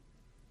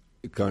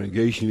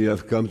Congregation, we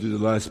have come to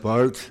the last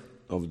part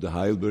of the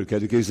Heidelberg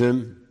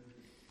Catechism,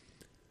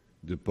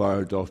 the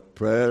part of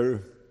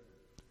prayer,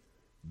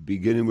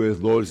 beginning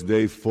with Lord's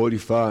Day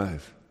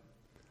 45,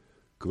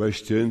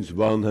 questions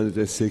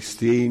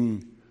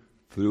 116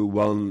 through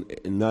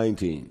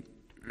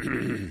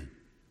 119.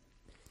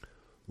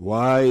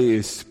 Why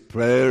is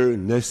prayer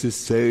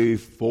necessary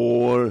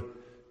for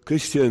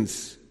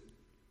Christians?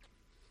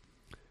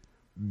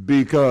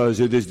 Because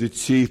it is the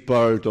chief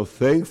part of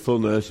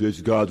thankfulness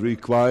which God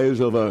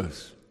requires of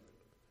us.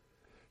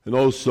 And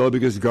also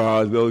because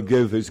God will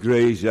give His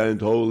grace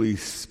and Holy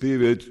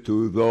Spirit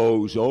to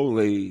those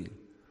only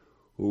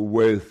who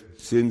with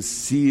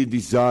sincere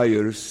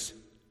desires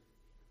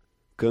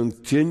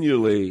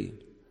continually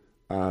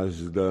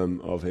ask them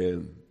of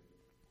Him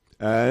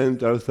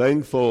and are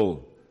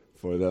thankful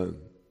for them.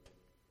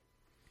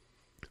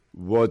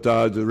 What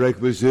are the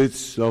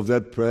requisites of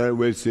that prayer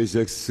which is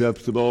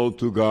acceptable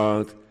to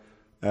God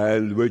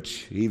and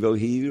which He will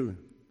hear?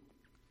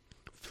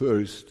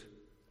 First,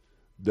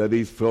 that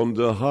we from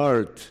the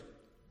heart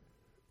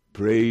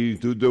pray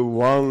to the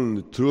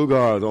one true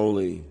God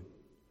only,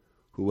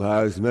 who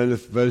has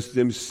manifested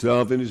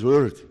Himself in His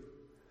Word.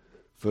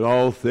 For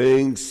all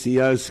things He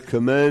has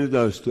commanded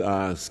us to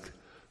ask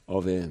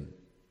of Him.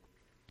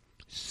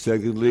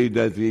 Secondly,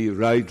 that we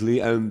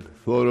rightly and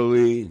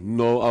thoroughly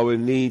know our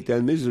need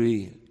and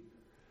misery,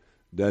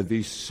 that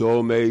we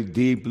so may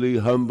deeply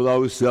humble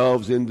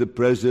ourselves in the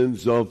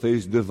presence of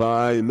His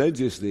divine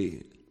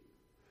majesty.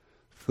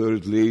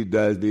 Thirdly,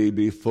 that we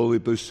be fully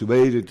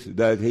persuaded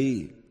that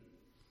He,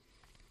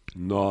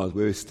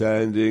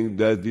 notwithstanding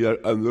that we are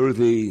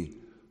unworthy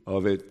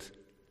of it,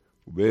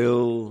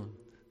 will,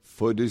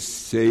 for the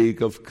sake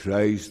of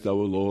Christ our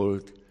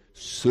Lord,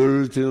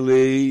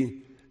 certainly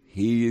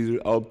hear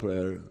our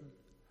prayer,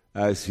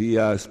 as He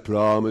has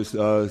promised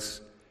us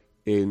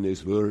in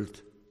His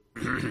Word.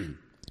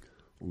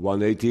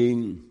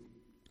 118.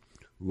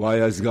 Why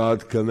has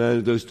God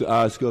commanded us to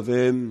ask of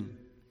Him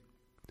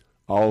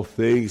all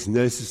things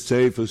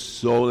necessary for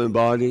soul and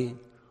body,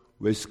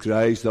 which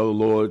Christ our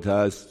Lord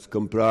has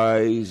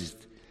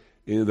comprised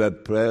in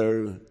that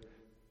prayer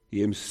He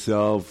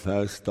Himself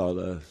has taught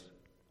us?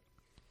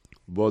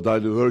 What are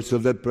the words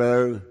of that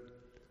prayer?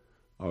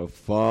 Our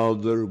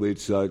Father,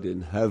 which art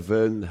in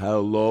heaven,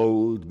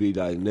 hallowed be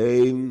Thy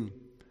name.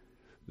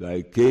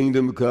 Thy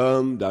kingdom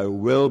come, Thy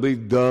will be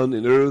done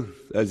in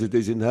earth as it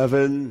is in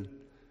heaven.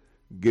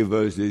 Give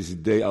us this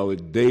day our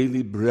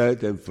daily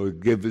bread, and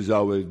forgive us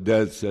our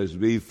debts as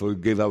we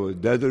forgive our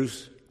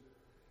debtors.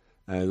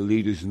 And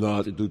lead us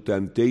not into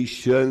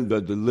temptation,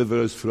 but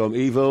deliver us from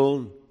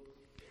evil.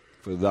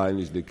 For Thine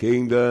is the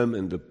kingdom,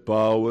 and the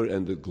power,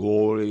 and the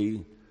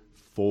glory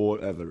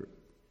forever.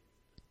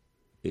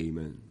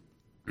 Amen.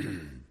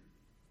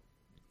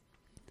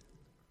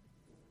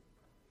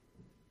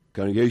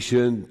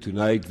 Congregation,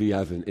 tonight we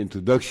have an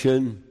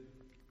introduction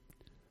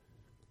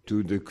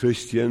to the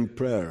Christian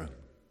prayer.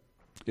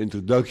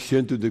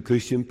 Introduction to the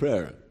Christian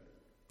prayer.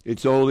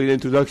 It's only an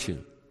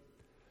introduction.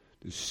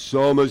 There's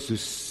so much to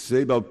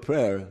say about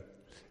prayer,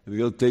 and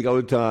we'll take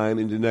our time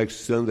in the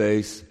next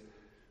Sundays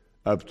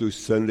up to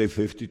Sunday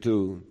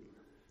 52.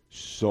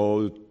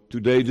 So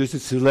today just a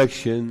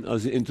selection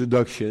as an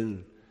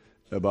introduction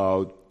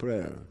about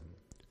prayer.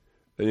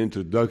 An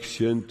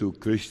introduction to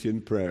Christian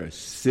prayer.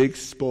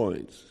 6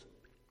 points.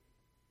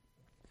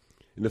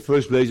 In the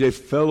first place, a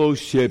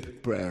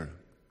fellowship prayer.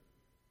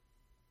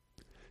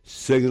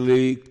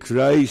 Secondly,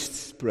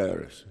 Christ's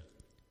prayers.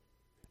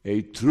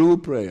 A true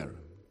prayer.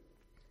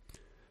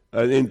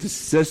 An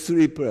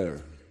intercessory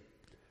prayer.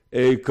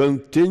 A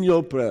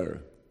continual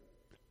prayer.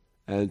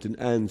 And an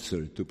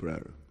answer to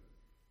prayer.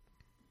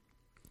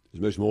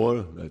 There's much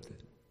more, but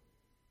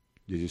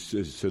this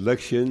is a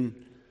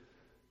selection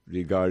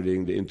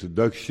regarding the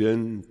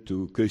introduction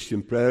to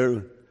Christian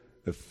prayer,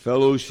 a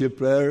fellowship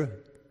prayer.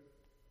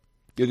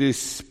 It is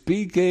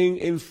speaking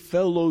in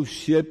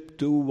fellowship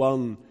to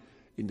one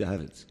in the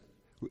heavens.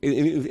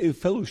 In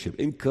fellowship,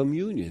 in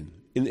communion,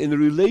 in a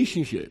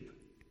relationship.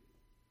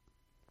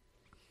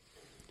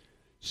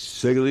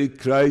 Secondly,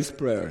 Christ's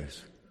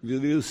prayers. We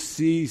will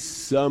see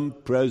some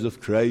prayers of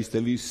Christ,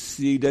 and we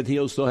see that He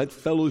also had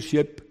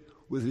fellowship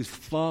with His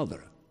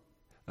Father,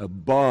 a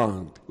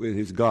bond with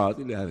His God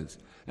in the heavens.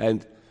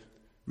 And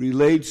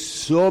relates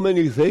so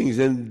many things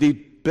and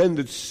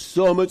depended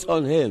so much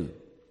on Him.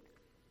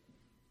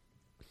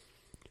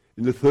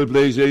 In the third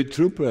place, a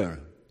true prayer,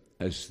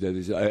 as that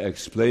is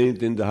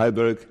explained in the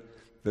Heidelberg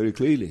very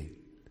clearly,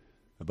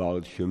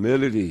 about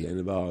humility and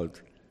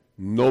about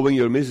knowing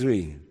your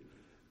misery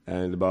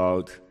and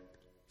about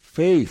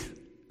faith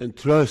and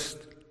trust.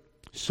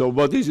 So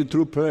what is a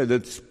true prayer?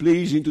 That's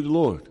pleasing to the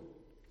Lord.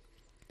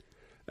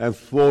 And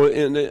for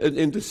an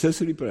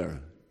intercessory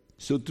prayer.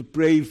 So to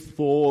pray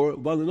for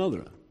one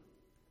another,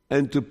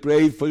 and to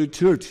pray for the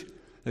church,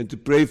 and to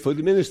pray for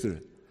the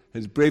minister,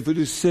 and to pray for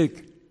the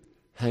sick,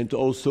 and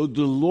also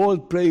the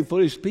Lord praying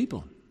for His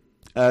people,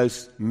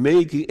 as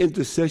making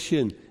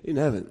intercession in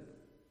heaven.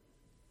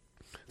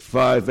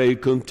 5, a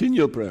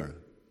continual prayer.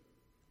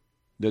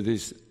 That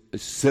is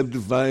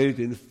subdivided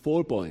in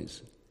 4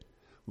 points.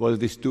 What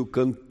it is to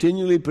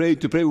continually pray,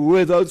 to pray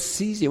without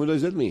ceasing. What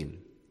does that mean?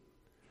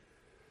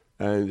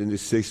 And in the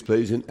 6th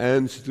place, an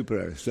answer to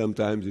prayer.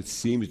 Sometimes it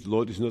seems the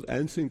Lord is not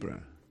answering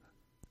prayer.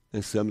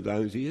 And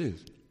sometimes He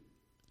is.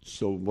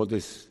 So what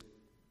is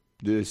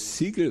the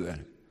secret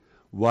there?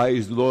 Why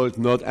is the Lord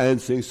not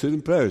answering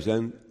certain prayers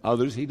and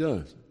others He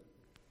does?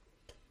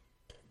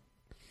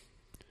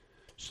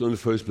 So in the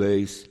first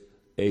place,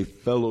 a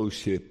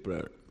fellowship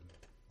prayer.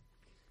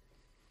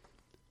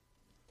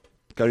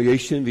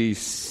 Congregation, we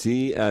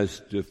see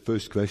as the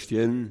first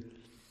question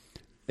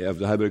of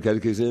the Heidelberg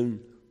Catechism,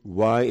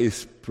 why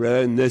is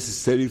prayer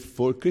necessary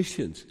for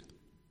Christians?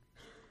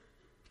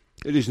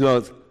 It is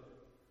not,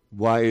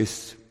 why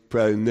is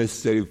prayer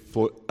necessary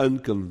for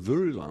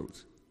unconverted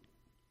ones?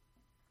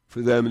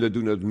 For them that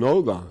do not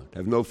know God,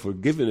 have no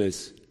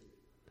forgiveness,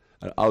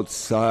 are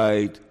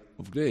outside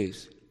of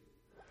grace.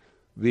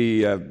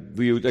 We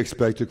would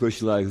expect a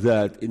question like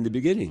that in the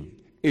beginning.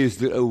 Is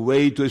there a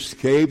way to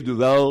escape the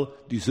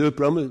well-deserved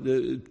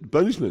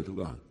punishment of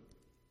God?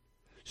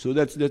 So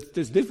that's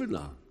different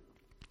now.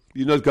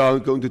 You're not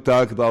going to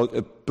talk about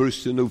a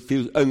person who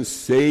feels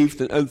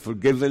unsaved and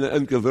unforgiven and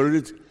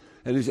unconverted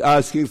and is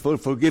asking for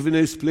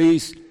forgiveness,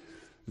 please.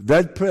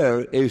 That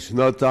prayer is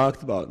not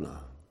talked about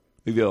now.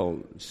 We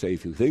will say a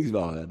few things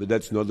about that, but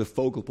that's not the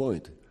focal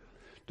point.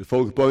 The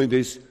focal point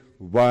is,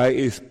 why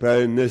is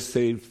prayer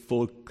necessary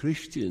for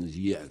Christians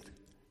yet?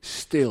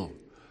 Still,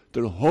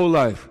 their whole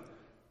life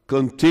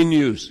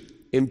continues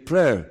in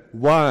prayer.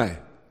 Why?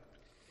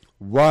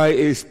 Why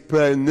is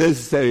prayer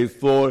necessary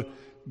for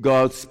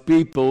God's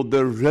people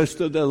the rest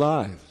of their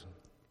lives?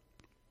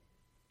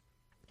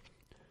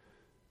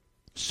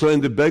 So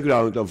in the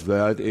background of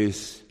that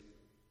is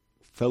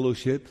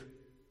fellowship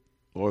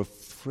or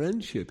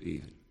friendship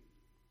even.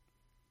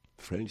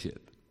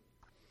 Friendship.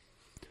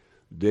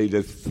 They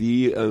that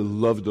fear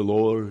and love the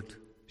Lord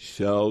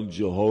shall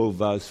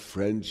Jehovah's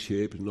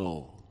friendship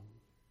know.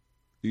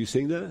 Do you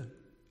sing that?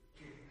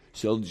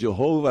 Shall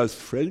Jehovah's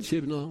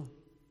friendship know?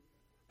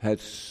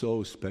 That's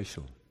so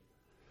special.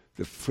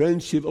 The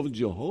friendship of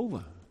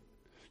Jehovah.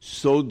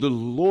 So the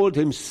Lord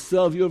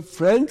Himself, your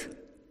friend?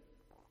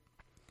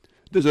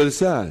 That's what it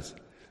says.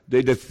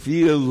 They that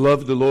fear and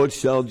love the Lord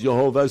shall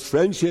Jehovah's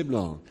friendship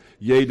know.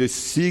 Yea, the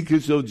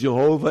secrets of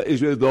Jehovah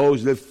is with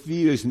those that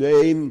fear His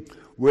name,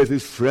 with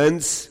His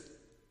friends,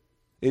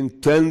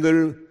 in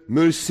tender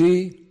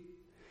mercy.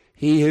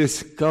 He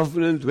His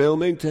covenant will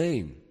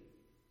maintain.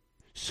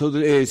 So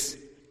there is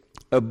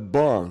a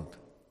bond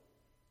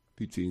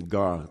between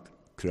God,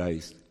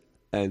 Christ,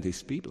 and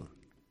His people.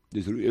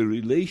 There's a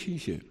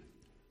relationship.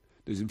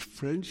 There's a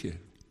friendship.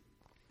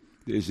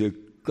 There's a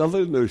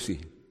covenant mercy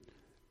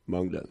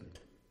among them.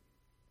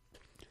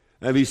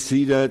 And we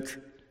see that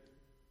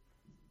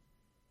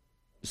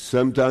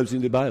sometimes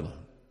in the Bible,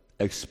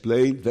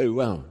 explained very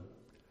well.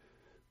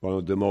 One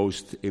of the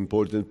most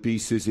important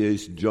pieces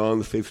is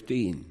John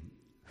 15,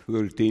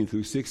 13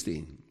 through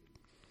 16.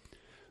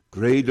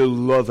 Greater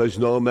love has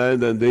no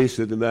man than this,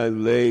 that a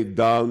man laid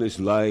down his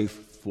life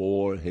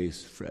for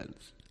his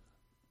friends.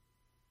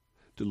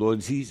 The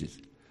Lord Jesus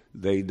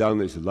laid down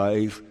His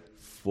life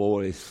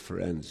for His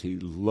friends. He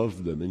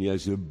loved them, and He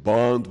has a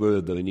bond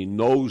with them, and He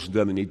knows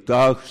them, and He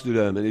talks to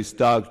them, and He's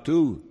talked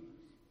to.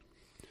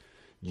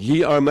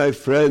 Ye are my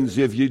friends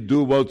if ye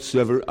do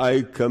whatsoever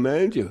I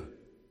command you.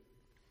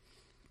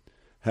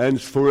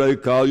 Henceforth I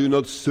call you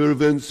not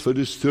servants, for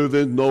the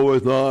servant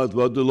knoweth not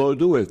what the Lord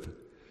doeth.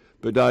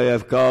 But I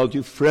have called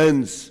you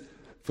friends,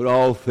 for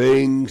all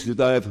things that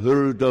I have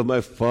heard of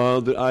my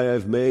Father I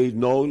have made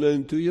known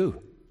unto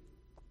you.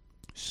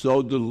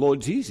 So the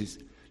Lord Jesus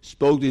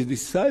spoke to His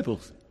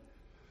disciples,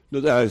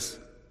 not as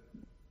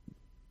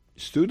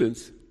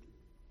students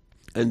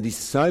and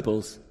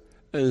disciples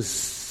and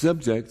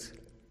subjects,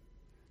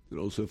 but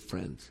also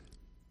friends.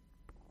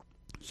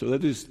 So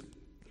let us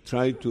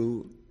try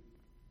to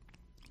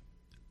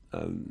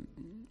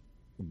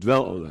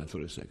dwell on that for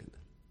a second.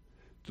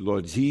 The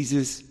Lord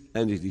Jesus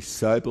and His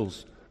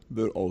disciples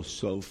were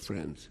also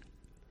friends.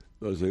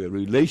 There was a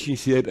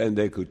relationship, and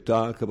they could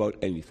talk about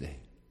anything.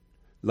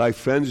 Like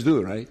friends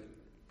do, right?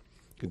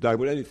 You can talk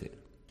about anything.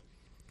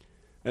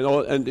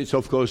 And it's,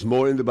 of course,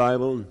 more in the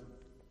Bible.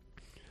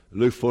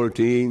 Luke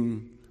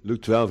 14,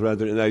 Luke 12,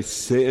 rather. And I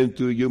say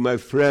unto you, my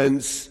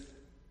friends,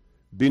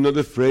 be not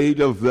afraid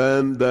of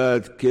them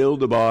that kill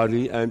the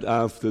body, and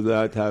after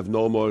that have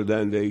no more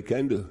than they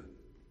can do.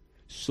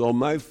 So,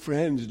 my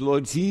friends, the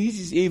Lord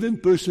Jesus even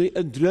personally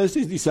addressed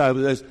His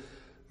disciples as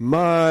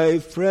my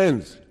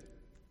friends.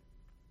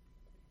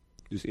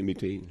 Just in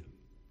between.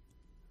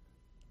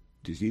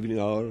 This evening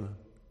hour,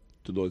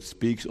 the Lord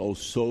speaks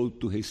also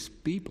to His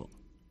people.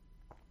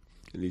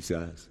 And He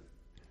says,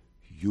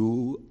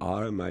 you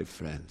are my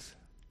friends.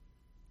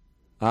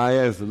 I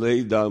have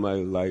laid down my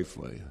life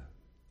for you.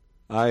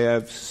 I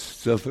have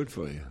suffered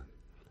for you.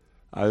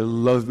 I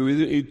love you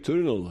with an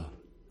eternal love.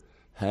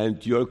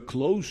 And you're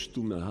close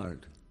to my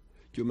heart.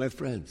 You're my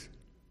friends.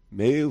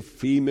 Male,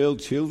 female,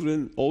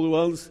 children, older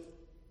ones.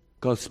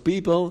 God's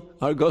people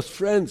are God's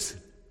friends.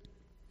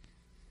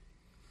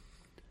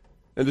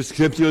 And the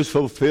scripture is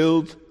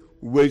fulfilled,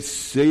 which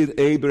saith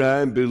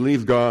Abraham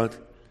believed God,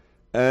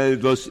 and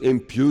it was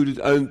imputed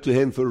unto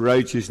him for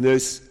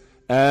righteousness,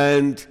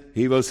 and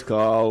he was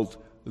called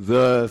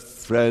the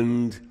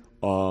friend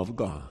of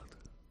God.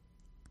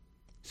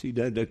 See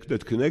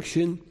that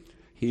connection?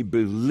 He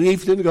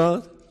believed in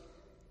God,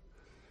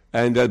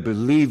 and that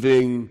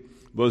believing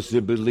was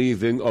the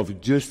believing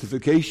of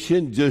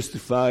justification,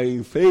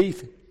 justifying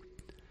faith,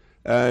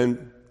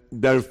 and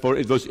therefore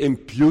it was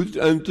imputed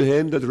unto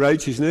him that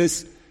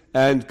righteousness,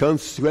 and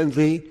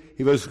consequently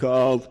he was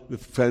called the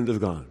friend of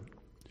God.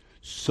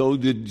 So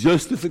the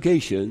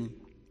justification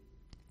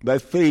by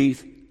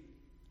faith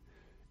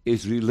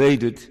is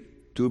related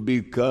to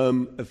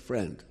become a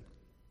friend.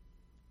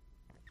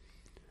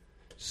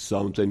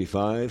 Psalm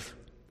 25,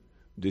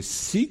 the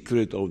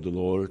secret of the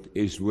Lord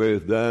is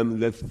with them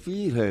that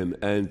fear him,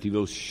 and he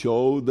will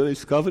show them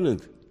his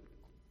covenant.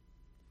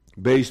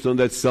 Based on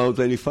that Psalm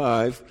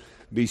 25,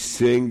 we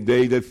sing,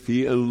 they that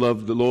fear and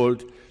love the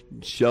Lord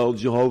shall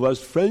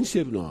Jehovah's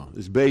friendship know.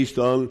 It's based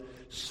on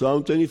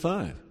Psalm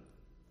 25.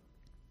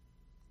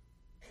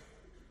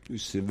 You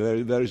see,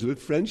 there is a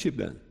friendship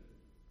then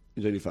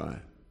in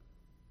 25.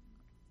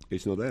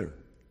 It's not there.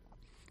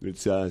 It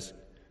says,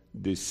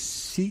 the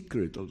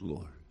secret of the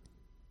Lord.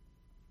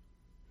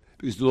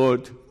 Because the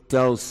Lord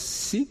tells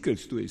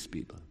secrets to his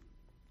people.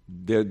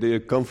 They're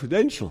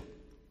confidential.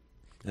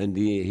 And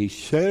he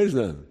shares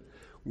them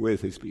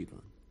with his people.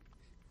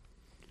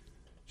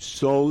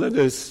 So let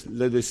us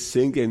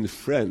think in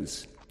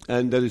friends.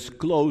 And that is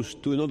close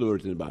to another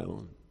word in the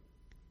Bible.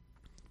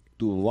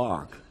 To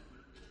walk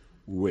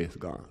with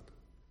God.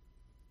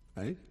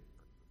 Right?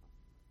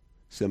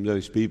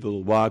 Sometimes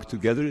people walk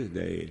together.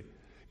 They,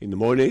 in the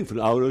morning for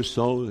an hour or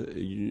so,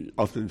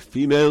 often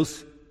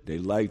females, they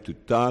like to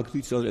talk to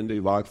each other and they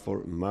walk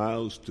for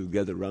miles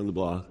together around the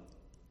block.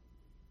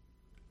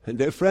 And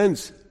they're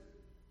friends.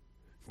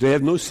 They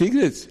have no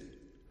secrets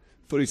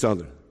for each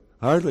other.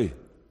 Hardly.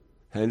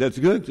 And that's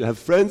good to have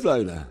friends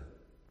like that.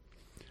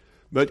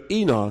 But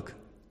Enoch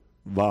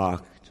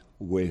walked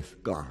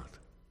with God.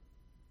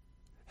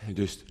 And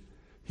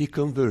he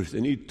conversed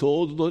and he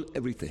told the Lord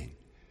everything.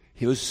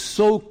 He was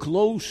so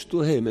close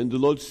to him and the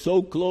Lord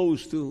so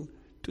close to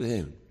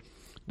him.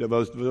 That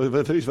was very,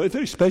 very,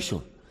 very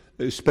special.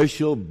 A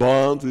special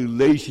bond,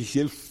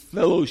 relationship,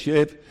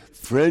 fellowship,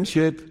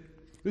 friendship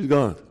with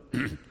God.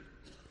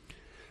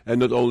 And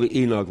not only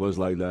Enoch was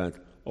like that,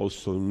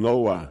 also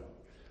Noah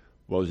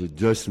was a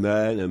just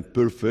man and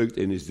perfect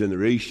in his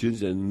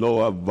generations, and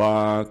Noah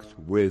walked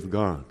with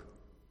God.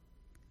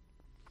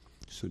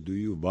 So do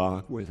you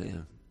walk with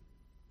him?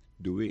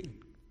 Do we?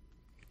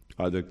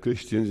 Are there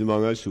Christians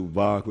among us who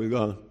walk with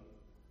God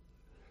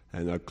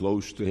and are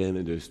close to him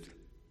and just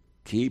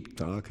keep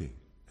talking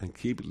and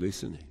keep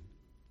listening?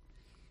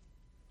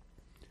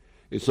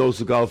 It's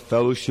also called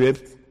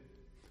fellowship,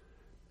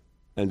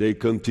 and they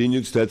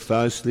continued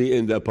steadfastly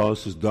in the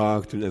apostles'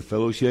 doctrine and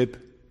fellowship.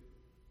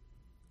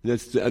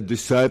 That's the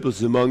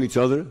disciples among each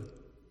other,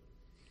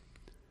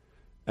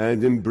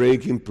 and in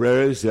breaking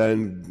prayers,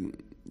 and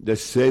the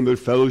same word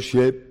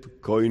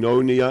fellowship,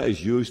 koinonia,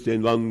 is used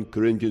in 1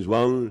 Corinthians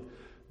 1.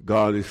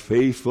 God is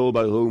faithful,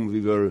 by whom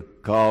we were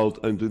called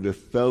unto the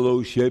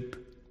fellowship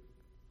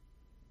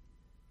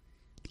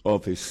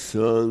of his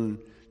Son,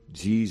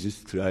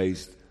 Jesus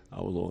Christ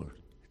our Lord.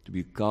 To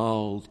be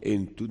called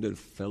into their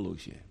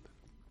fellowship.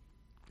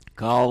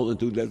 Called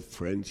into their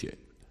friendship.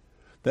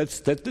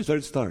 That's where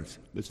it starts.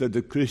 That's where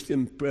the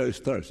Christian prayer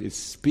starts. It's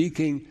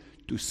speaking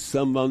to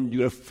someone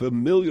you are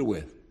familiar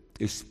with.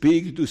 It's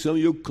speaking to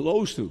someone you're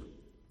close to.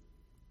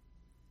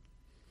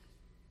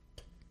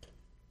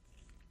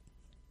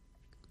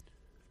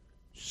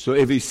 So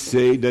if we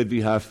say that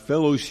we have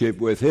fellowship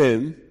with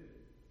him,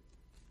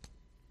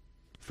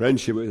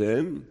 friendship with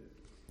him,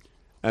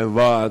 and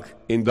walk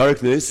in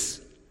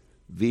darkness,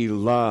 we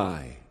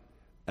lie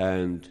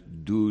and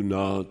do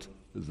not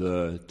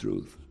the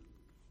truth.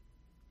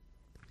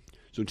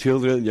 So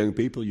children, young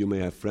people, you may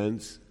have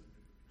friends.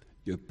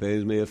 Your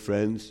parents may have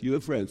friends. You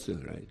have friends,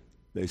 right?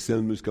 They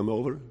sometimes come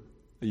over,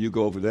 and you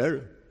go over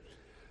there.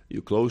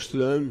 You're close to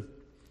them,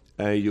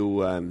 and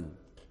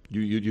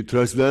you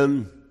trust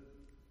them.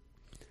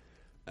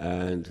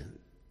 And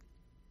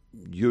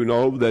you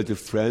know that the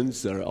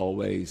friends are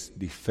always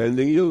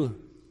defending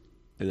you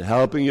and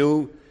helping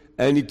you.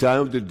 Any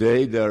time of the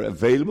day they're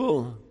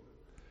available,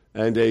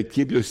 and they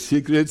keep your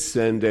secrets,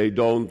 and you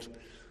don't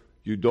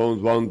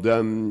want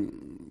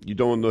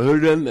to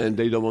hurt them, and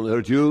they don't want to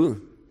hurt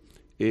you.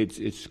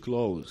 It's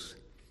close.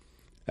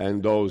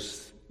 And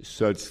those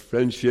such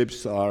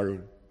friendships are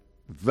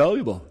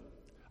valuable.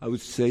 I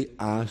would say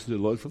ask the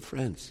Lord for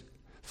friends.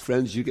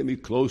 Friends you can be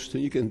close to,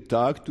 you can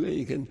talk to, and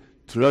you can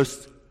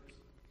trust.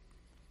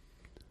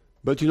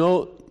 But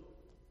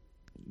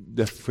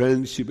the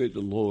friendship with the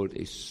Lord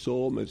is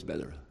so much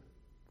better.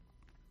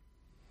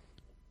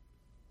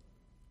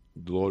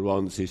 The Lord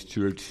wants his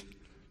church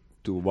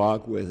to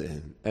walk with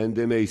him, and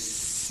they may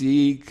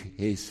seek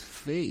his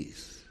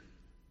face.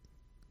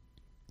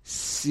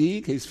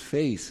 Seek his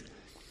face.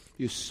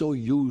 You're so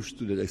used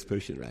to that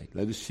expression, right?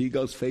 Like to see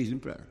God's face in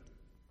prayer.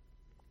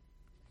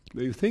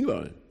 When you think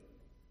about it,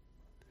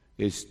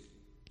 it's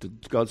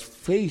that God's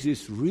face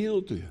is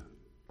real to you.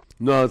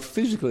 Not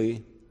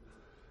physically,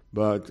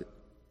 but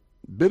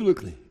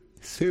biblically,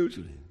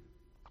 spiritually.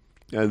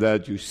 And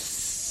that you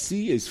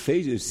see His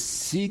face and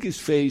seek His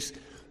face,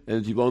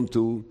 and you want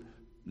to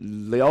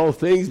lay all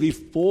things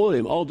before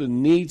Him, all the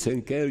needs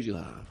and cares you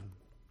have.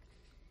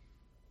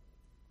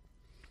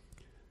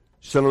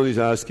 Someone is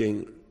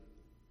asking,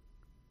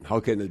 how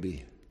can it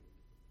be?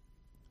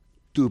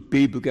 Two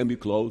people can be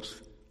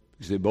close,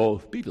 because they're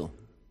both people.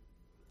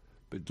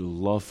 But the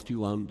lofty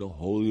one, the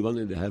Holy One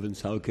in the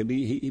heavens, how can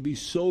he be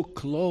so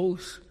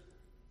close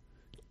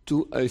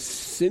to a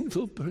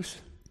sinful person?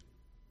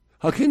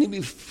 How can he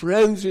be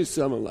friends with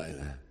someone like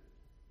that?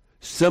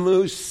 Someone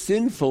who's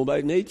sinful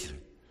by nature.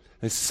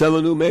 And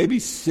someone who may be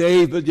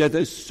saved, but yet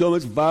there's so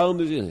much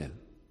violence in him.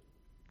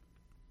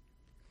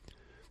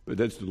 But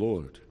that's the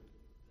Lord.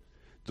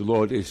 The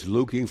Lord is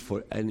looking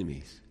for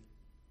enemies.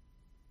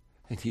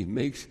 And He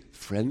makes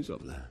friends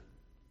of them.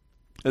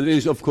 And there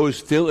is, of course,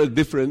 still a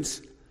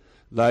difference,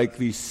 like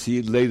we see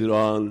it later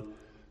on,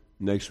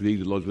 next week,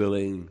 the Lord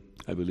willing,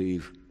 I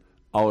believe,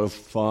 our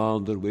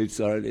Father which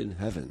art in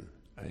heaven.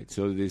 Right?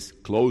 So this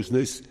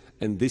closeness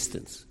and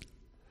distance.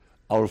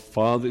 Our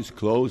Father is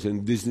close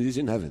and distance is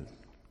in heaven.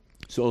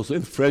 So also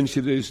in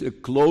friendship there is a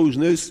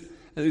closeness and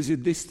there is a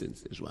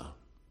distance as well.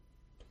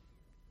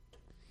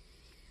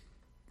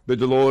 But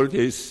the Lord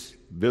is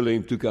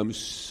willing to come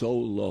so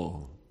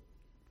low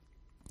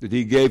that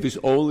He gave His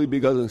only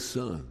begotten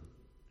Son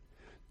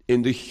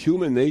in the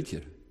human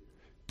nature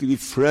to be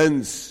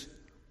friends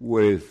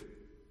with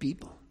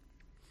people.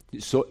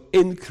 So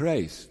in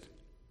Christ,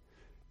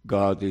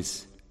 God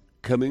is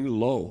coming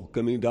low,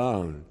 coming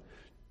down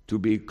to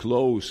be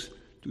close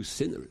to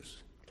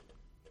sinners.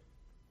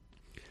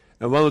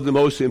 And one of the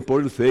most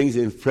important things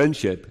in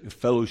friendship, in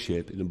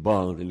fellowship, in the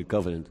bond, in the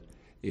covenant,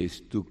 is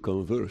to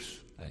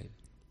converse, right?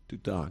 To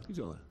talk,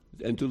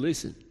 and to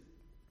listen.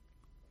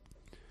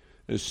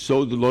 And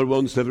so the Lord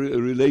wants to have a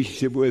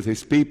relationship with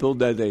His people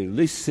that they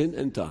listen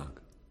and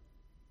talk.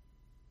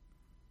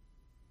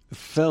 A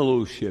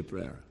fellowship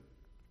there.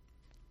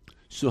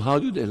 So how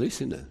do they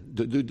listen then?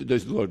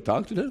 Does the Lord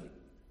talk to them?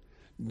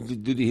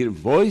 Do they hear a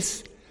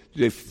voice?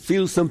 Do they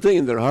feel something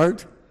in their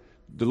heart?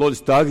 The Lord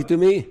is talking to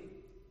me?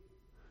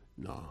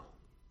 No.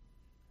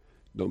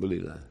 Don't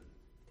believe that.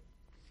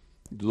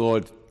 The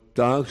Lord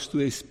talks to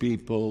His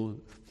people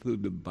through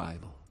the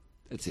Bible.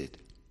 That's it.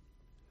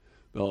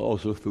 Well,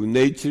 also through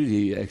nature,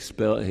 He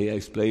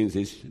explains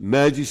His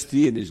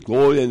majesty and His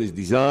glory and His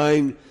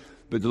design.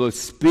 But the Lord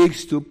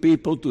speaks to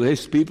people, to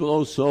His people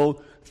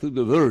also, through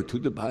the Word,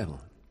 through the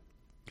Bible.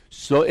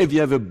 So if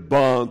you have a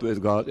bond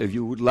with God, if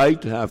you would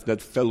like to have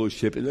that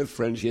fellowship and that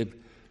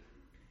friendship,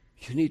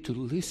 you need to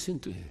listen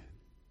to Him.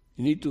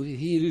 You need to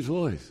hear His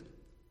voice.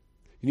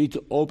 You need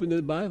to open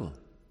the Bible.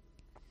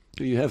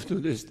 So you have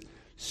to just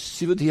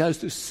see what He has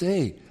to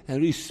say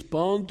and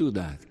respond to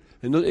that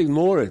and not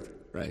ignore it,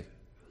 right?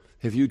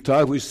 If you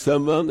talk with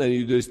someone and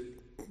you just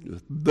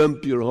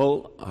dump your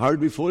whole heart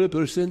before the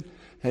person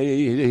and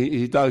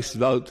he talks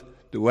about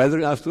the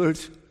weather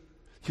afterwards,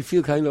 you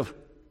feel kind of,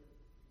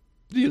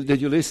 did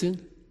you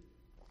listen?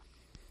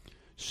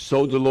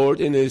 So the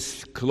Lord, in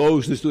His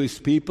closeness to His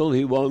people,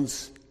 He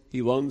wants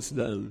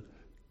them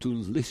to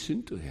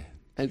listen to Him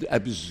and to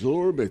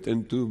absorb it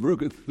and to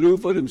work it through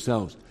for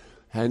themselves.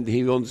 And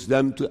He wants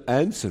them to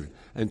answer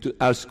and to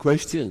ask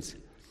questions.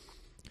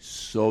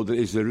 So there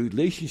is a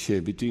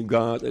relationship between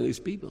God and His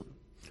people,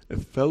 a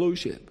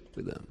fellowship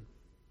with them.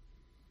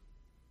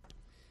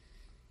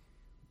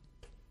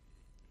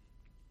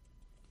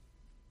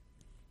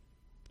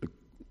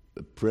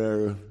 A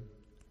prayer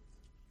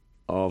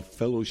of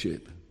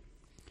fellowship.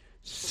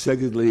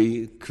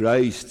 Secondly,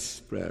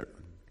 Christ's prayer.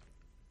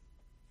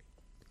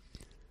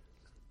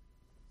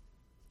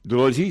 The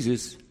Lord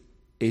Jesus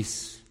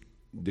is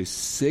the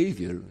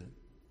Savior.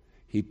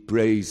 He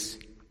prays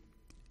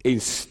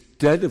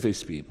instead of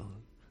His people,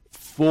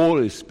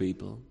 for His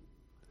people.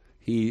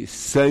 He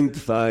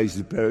sanctifies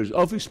the prayers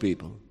of His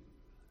people,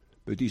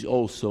 but He's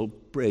also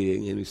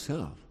praying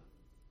Himself.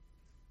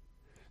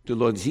 The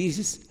Lord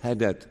Jesus had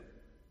that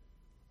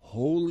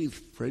holy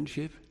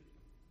friendship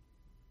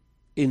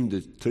in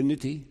the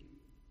Trinity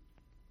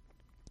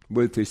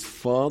with His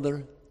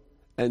Father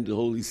and the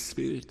Holy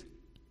Spirit,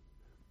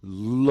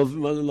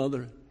 loving one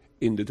another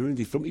in the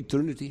Trinity from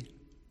eternity.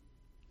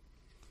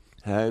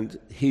 And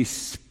He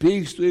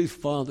speaks to His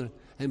Father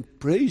and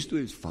prays to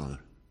His Father,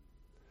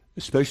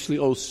 especially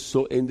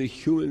also in the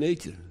human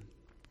nature.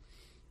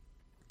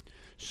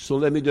 So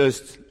let me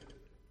just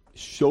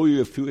show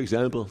you a few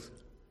examples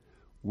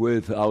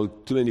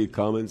without too many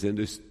comments and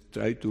just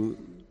try to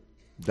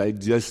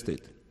digest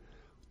it.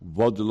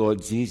 What the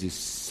Lord Jesus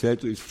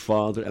said to His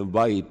Father and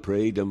why He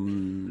prayed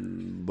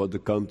and what the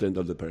content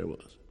of the prayer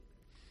was.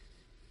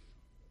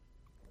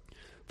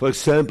 For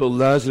example,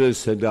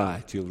 Lazarus had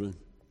died, children.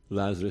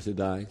 Lazarus had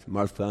died.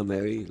 Martha,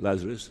 Mary,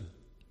 Lazarus.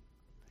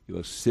 He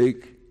was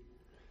sick.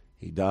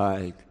 He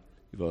died.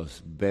 he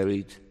was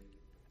buried,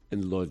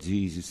 and the Lord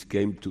Jesus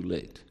came too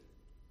late.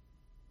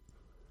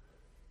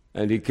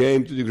 And he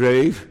came to the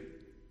grave,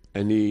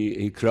 and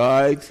he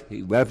cried,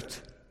 he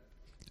wept,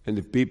 and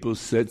the people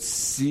said,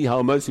 see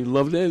how much he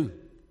loved him.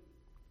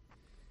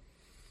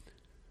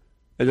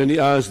 And then he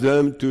asked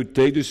them to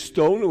take the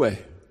stone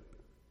away.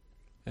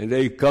 And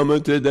they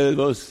commented that it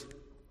was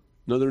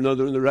not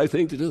the right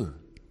thing to do.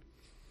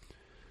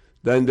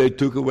 Then they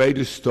took away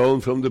the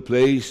stone from the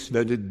place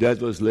where the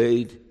dead was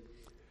laid.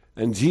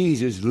 And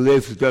Jesus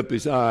lifted up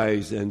his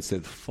eyes and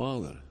said,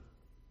 Father,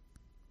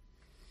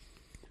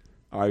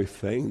 I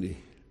thank thee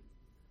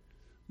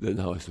that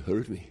thou hast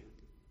heard me.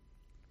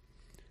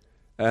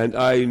 And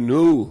I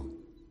knew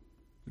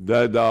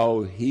that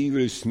thou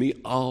hearest me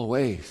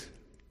always.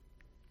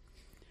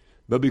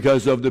 But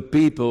because of the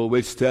people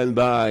which stand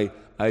by,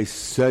 I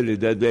said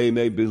it, that they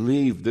may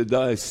believe that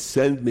thou hast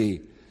sent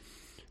me.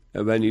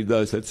 And when he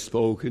thus had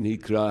spoken, he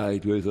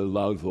cried with a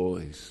loud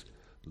voice,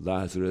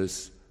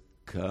 Lazarus,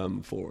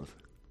 come forth.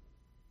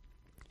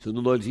 So the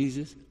Lord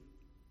Jesus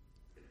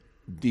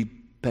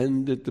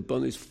depended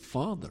upon his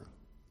Father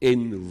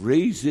in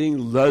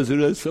raising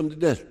Lazarus from the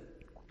dead.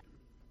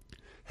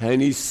 And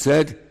he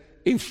said,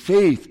 in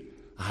faith,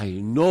 I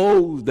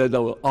know that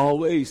thou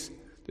always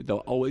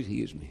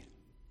hears me.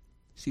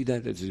 See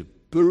that? That's a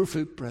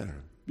perfect prayer.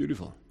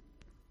 Beautiful.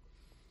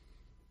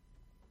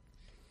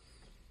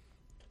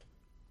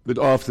 But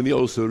often we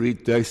also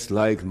read texts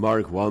like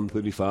Mark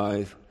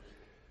 1:35.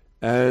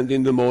 And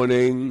in the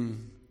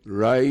morning,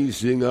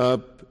 rising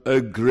up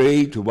a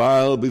great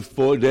while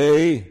before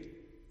day,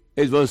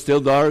 it was still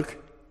dark,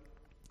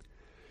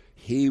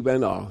 he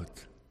went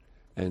out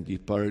and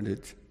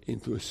departed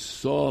into a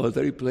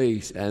solitary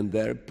place and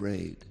there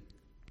prayed.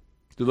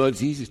 The Lord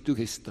Jesus took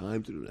his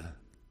time to do that,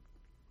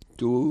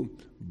 to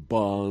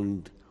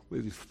bond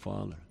with his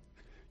Father,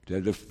 to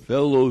have a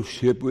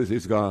fellowship with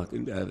his God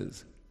in the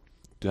heavens,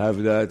 to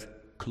have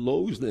that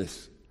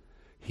closeness.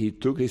 He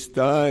took his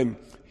time.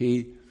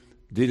 He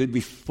did it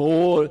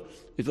before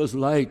it was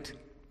light.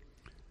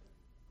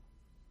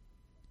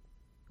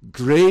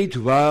 Great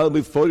while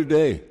before the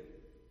day.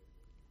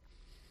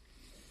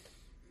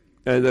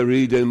 And I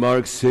read in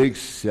Mark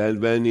 6,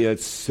 and when he had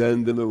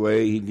sent them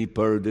away, he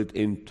departed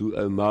into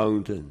a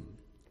mountain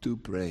to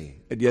pray.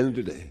 At the end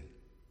of the day,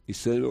 he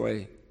sent them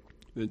away,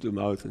 went to a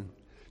mountain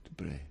to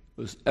pray.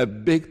 It was a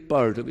big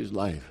part of his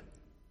life.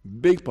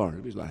 Big part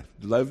of his life.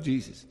 The life of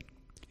Jesus.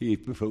 He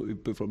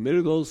performed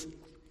miracles.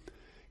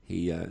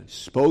 He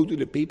spoke to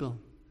the people.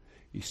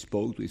 He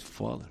spoke to his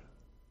Father.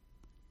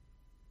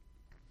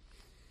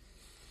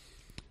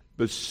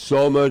 But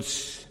so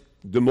much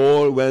the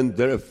more when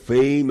there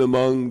fame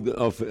abroad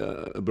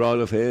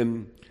of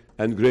him,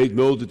 and great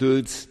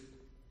multitudes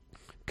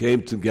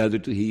came together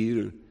to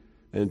hear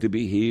and to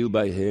be healed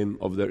by him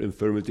of their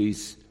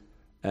infirmities.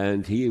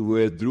 And he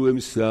withdrew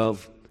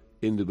himself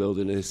in the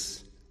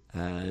wilderness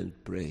and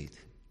prayed.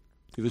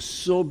 He was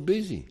so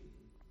busy.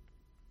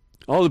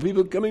 All the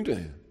people coming to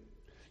him.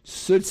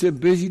 Such a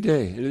busy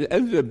day. And at the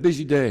end of a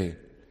busy day,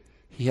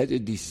 he had a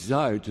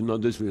desire to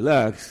not just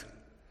relax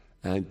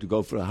and to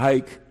go for a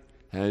hike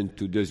and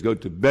to just go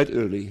to bed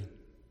early.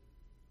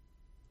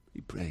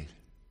 He prayed.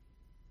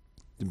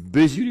 The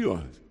busier he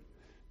was,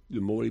 the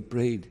more he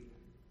prayed,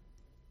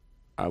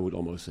 I would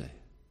almost say.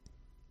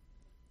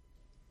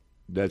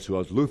 That's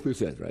what Luther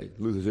said, right?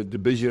 Luther said, the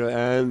busier I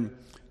am,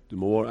 the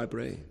more I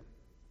pray.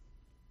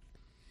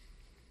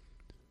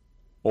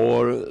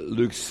 Or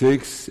Luke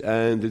 6,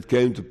 and it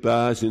came to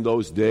pass in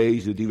those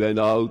days that he went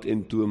out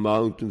into a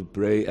mountain to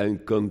pray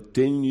and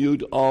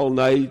continued all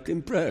night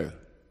in prayer.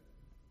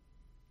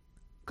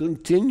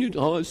 Continued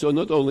all, so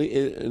not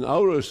only an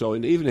hour or so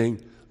in the evening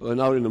or an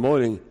hour in the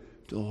morning,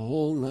 the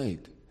whole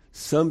night.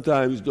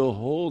 Sometimes the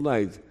whole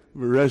night,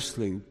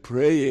 wrestling,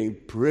 praying.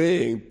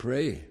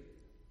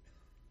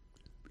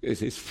 Because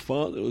his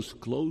Father was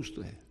close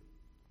to him.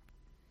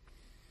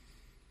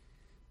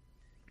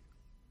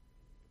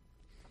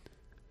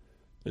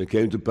 And it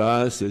came to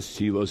pass, as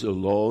he was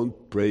alone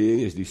praying,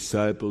 his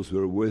disciples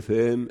were with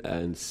him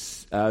and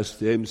asked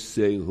him,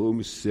 saying,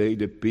 whom say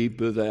the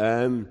people that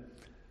I am?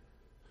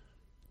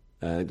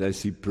 And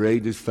as he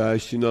prayed, the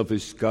fashion of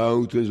his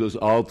countenance was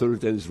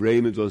altered, and his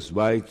raiment was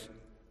white.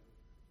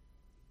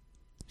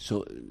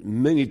 So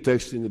many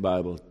texts in the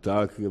Bible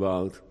talking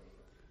about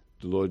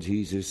the Lord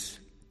Jesus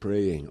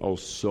praying.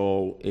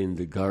 Also in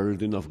the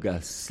Garden of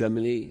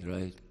Gethsemane,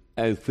 right?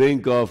 And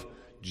think of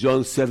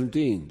John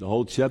 17, the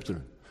whole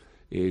chapter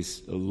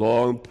is a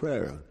long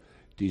prayer.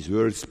 These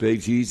words spake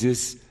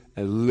Jesus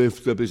and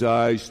lifted up his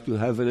eyes to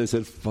heaven and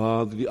said,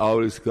 Father, the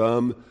hour is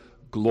come.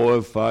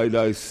 Glorify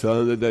thy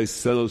Son, that thy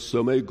Son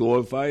also may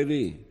glorify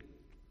thee.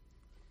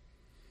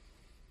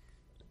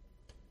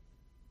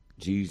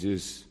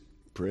 Jesus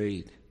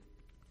prayed,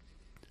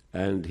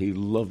 and he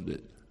loved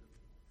it.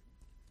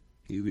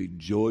 He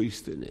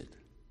rejoiced in it.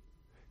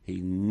 He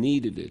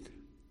needed it.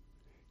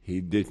 He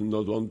did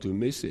not want to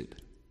miss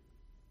it.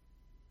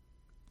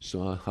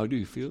 So how do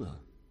you feel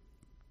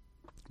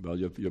about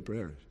your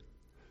prayers?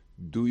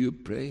 Do you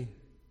pray?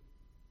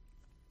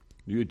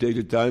 Do you take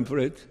the time for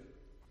it?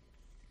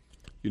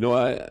 You know,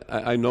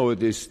 I know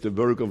it is the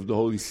work of the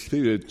Holy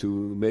Spirit to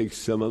make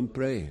someone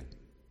pray.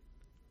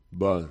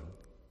 But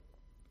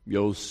we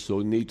also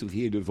need to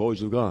hear the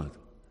voice of God.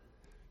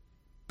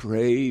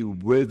 Pray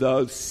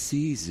without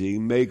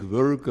ceasing. Make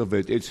work of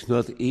it. It's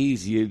not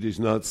easy. It is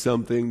not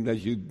something that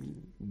you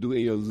do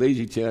in your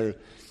lazy chair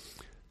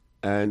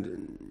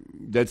and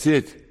that's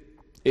it.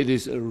 It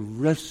is a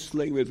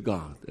wrestling with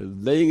God,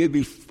 laying it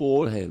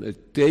before Him,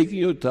 taking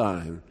your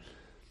time.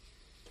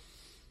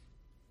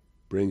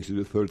 Brings you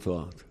the third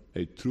thought,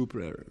 a true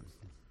prayer.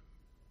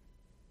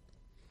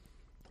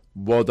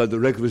 What are the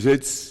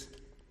requisites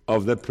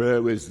of that prayer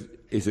which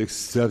is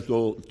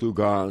acceptable to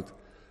God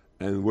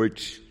and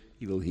which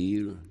He will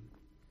hear?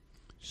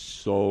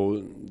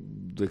 So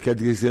the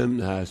Catechism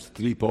has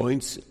 3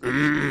 points.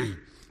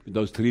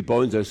 Those 3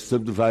 points are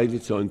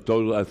subdivided, so in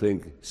total I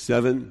think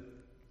 7.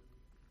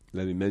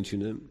 Let me mention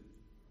them.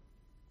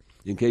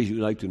 In case you'd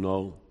like to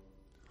know,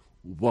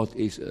 what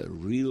is a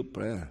real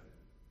prayer?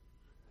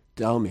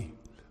 Tell me.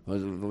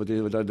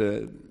 What are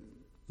the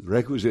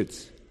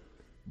requisites?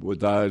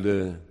 What are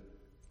the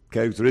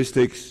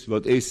characteristics?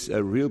 What is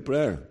a real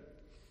prayer?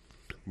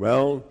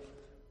 Well,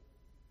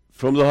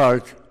 from the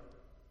heart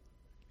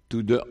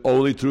to the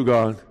only true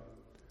God,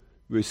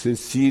 with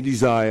sincere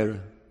desire,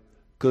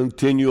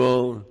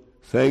 continual,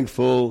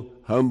 thankful,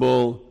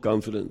 humble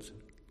confidence.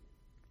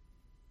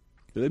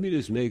 Let me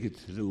just make it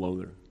a little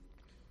longer.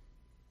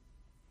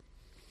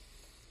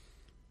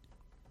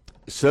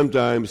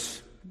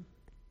 Sometimes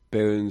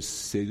parents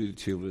say to the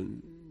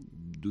children,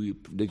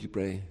 did you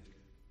pray?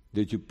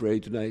 Did you pray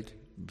tonight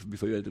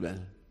before you went to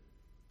bed?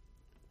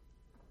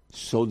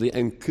 So they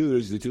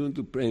encourage the children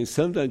to pray. And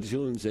sometimes the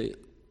children say,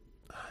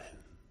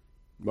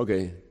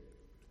 okay.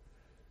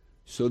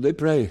 So they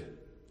pray.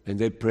 And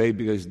they pray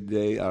because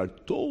they are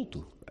told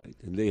to. Right?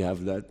 And they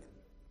have that.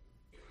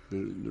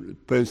 The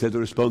parents have the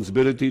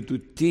responsibility to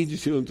teach the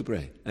children to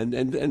pray. And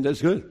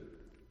that's good.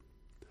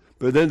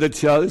 But then the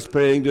child is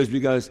praying just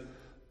because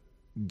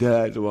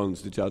Dad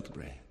wants the child to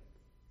pray.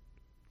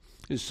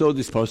 And so it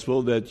is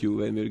possible that you,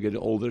 when you get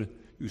older,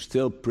 you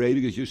still pray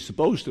because you're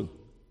supposed to.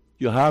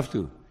 You have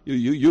to.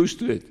 You're used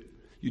to it.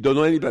 You don't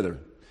know any better.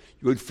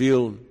 You would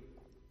feel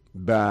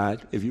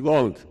bad if you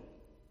won't.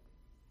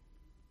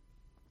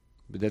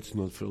 But that's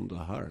not from the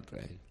heart,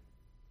 right?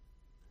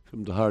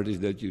 From the heart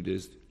is that you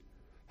just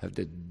have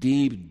that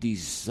deep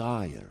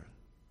desire,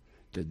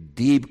 the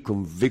deep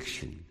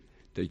conviction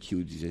that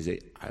you just say,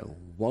 I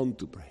want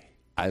to pray.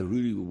 I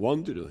really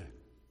want to do it.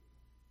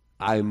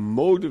 I'm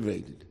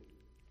motivated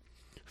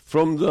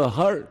from the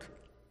heart.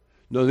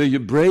 Not with your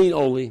brain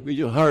only, with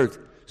your heart.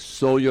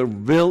 So your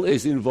will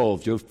is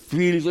involved, your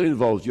feelings are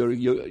involved,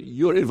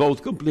 you're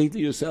involved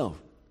completely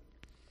yourself.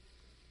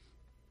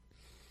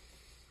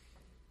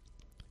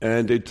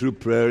 And a true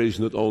prayer is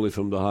not only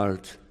from the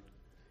heart.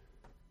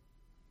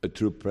 A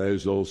true prayer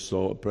is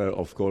also a prayer,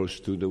 of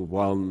course, to the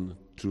one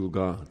true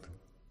God.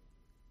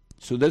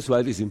 So that's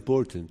why it is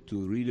important to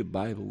read the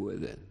Bible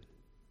with it.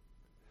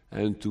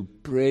 And to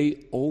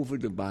pray over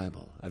the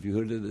Bible. Have you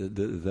heard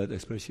of that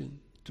expression?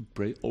 To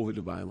pray over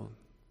the Bible.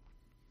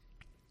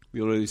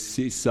 We already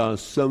saw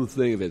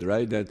something of it,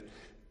 right? That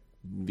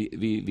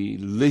we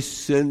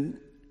listen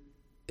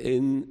to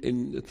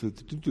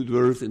the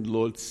word, and the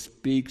Lord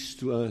speaks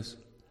to us.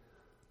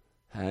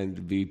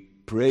 And we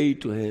pray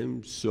to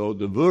Him. So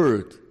the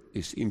word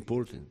is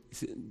important.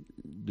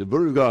 The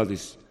word of God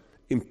is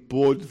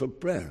important for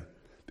prayer.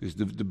 Because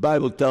the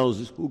Bible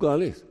tells us who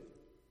God is.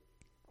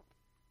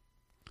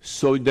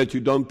 So that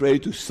you don't pray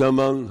to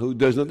someone who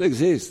does not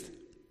exist.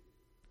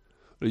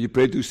 Or you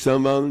pray to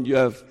someone you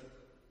have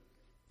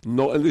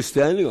no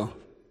understanding of.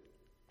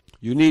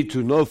 You need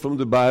to know from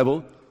the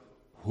Bible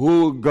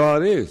who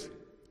God is.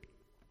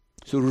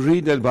 So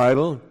read that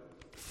Bible,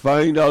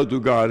 find out who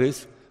God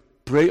is,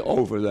 pray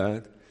over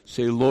that,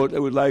 say, Lord, I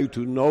would like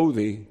to know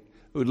Thee.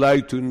 I would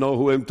like to know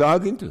who I'm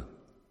talking to.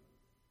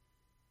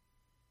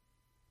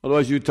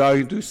 Otherwise you're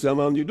talking to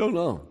someone you don't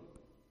know.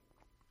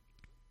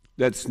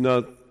 That's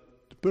not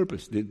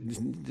purpose.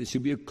 There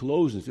should be a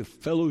closeness, a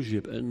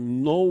fellowship,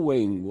 and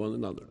knowing one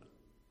another.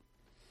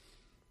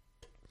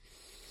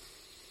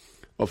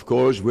 Of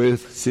course,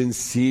 with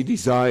sincere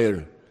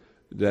desire,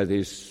 that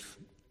is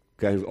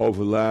kind of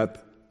overlap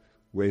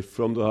way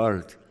from the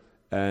heart,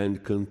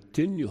 and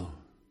continue.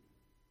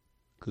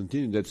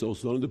 That's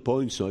also one of the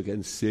points, so I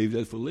can save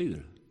that for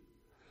later.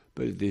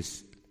 But it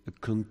is a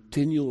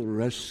continual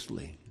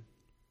wrestling,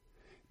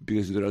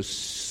 because there are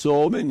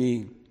so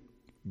many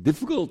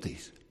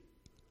difficulties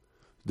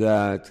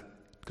that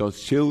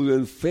God's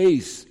children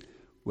face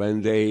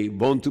when they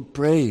want to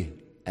pray.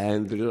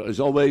 And there is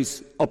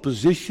always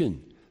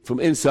opposition from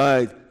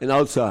inside and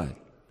outside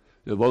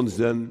that wants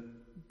them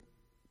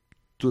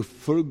to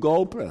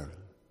forgo prayer.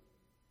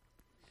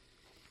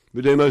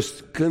 But they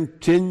must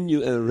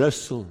continue and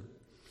wrestle,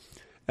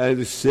 and at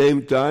the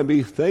same time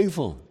be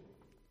thankful.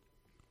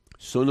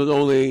 So not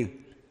only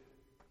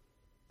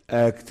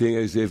acting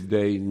as if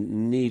they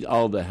need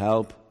all the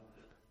help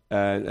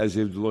and as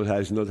if the Lord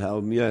has not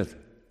helped me yet.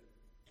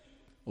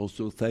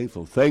 also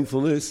thankful.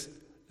 Thankfulness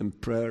and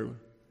prayer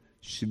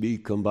should be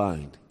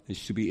combined. It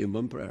should be in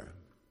one prayer.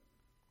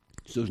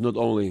 So it's not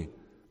only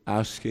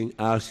asking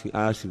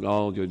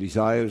all your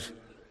desires,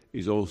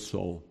 it's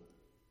also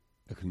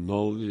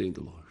acknowledging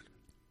the Lord.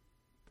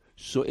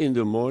 So in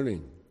the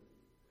morning,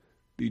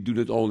 we do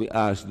not only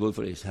ask the Lord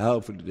for His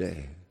help for the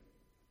day,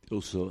 we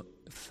also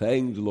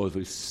thank the Lord for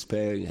His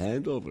sparing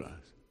hand over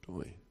us, don't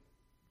we?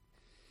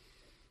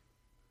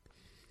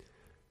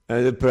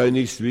 And the prayer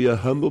needs to be a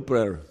humble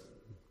prayer,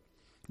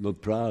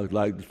 not proud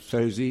like the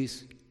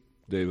Pharisees.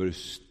 They were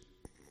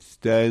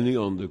standing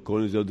on the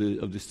corners of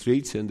the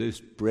streets and they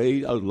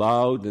prayed out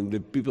loud, and the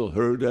people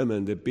heard them,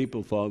 and the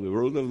people thought the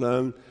world of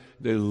them.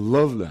 They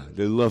loved that.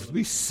 They loved to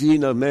be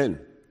seen of men.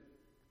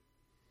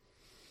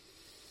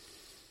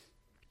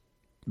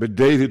 But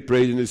David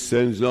prayed in the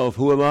sense of,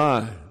 who am I?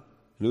 And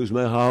who's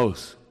my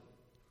house?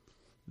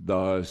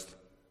 Thou hast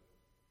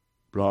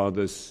brought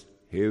us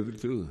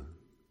hitherto.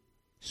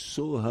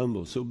 So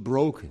humble, so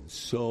broken,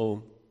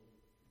 so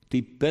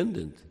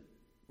dependent,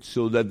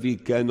 so that we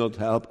cannot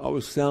help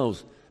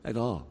ourselves at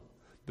all,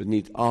 but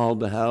need all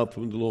the help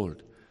from the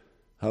Lord.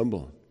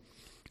 Humble.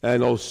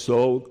 And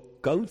also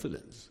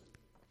confidence.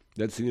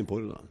 That's an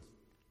important one.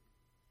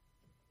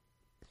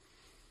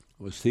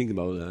 I was thinking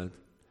about that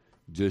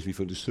just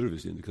before the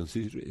service in the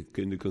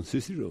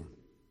consistory room.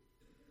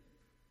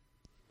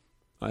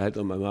 I had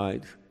on my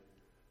mind,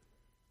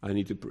 I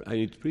need to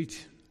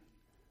preach.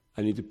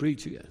 I need to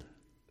preach again.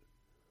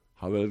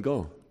 How will it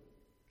go?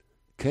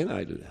 Can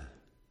I do that?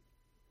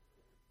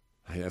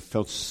 I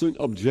felt certain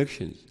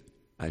objections.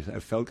 I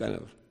felt kind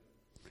of,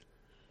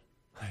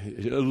 I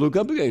look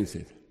up against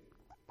it.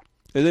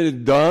 And then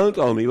it dawned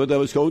on me what I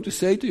was going to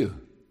say to you.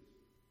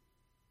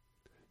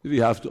 We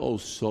have to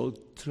also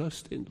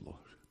trust in the Lord.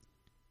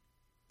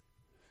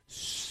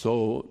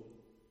 So,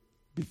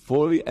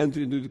 before we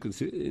enter into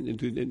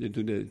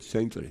the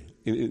sanctuary,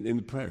 in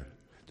the prayer,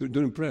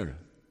 during prayer,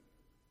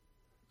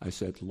 I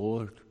said,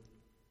 Lord,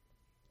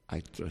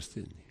 I trust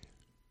in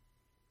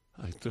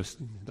you. I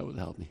trust in you. That would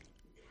help me.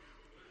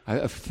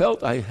 I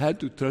felt I had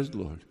to trust the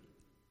Lord.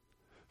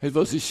 It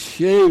was a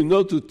shame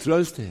not to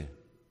trust Him.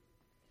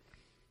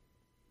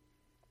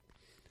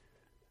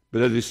 But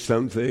that is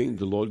something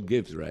the Lord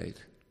gives, right?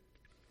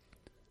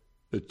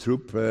 The true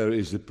prayer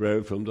is the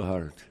prayer from the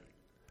heart.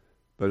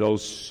 But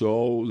also,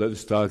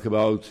 let's talk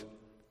about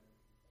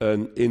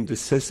an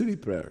intercessory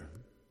prayer.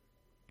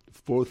 The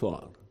fourth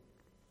one.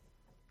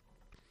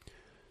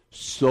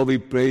 So we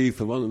pray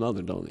for one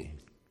another, don't we?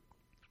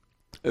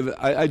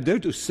 I dare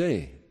to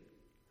say,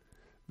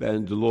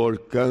 when the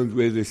Lord comes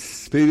with a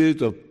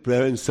spirit of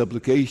prayer and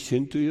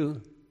supplication to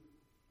you,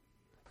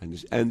 and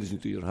this enters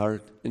into your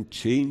heart and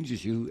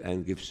changes you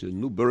and gives you a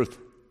new birth,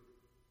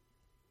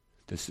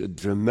 that's a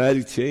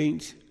dramatic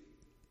change.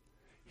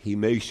 He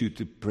makes you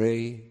to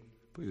pray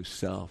for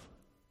yourself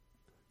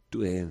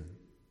to Him,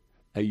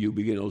 and you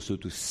begin also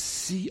to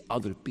see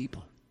other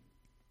people.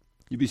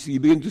 You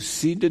begin to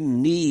see the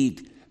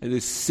need and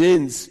the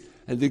sins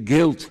and the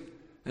guilt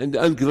and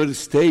the unconverted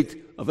state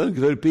of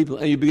unconverted people,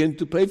 and you begin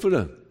to pray for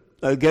them.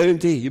 I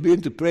guarantee you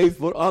begin to pray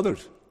for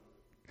others,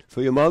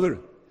 for your mother,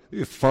 for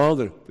your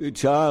father, for your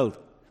child,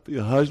 for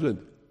your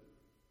husband.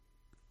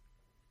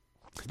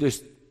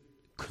 Just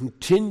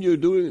continue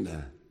doing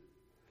that.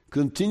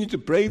 Continue to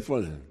pray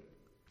for them.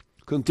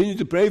 Continue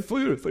to pray for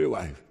your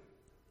wife.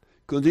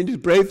 Continue to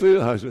pray for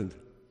your husband.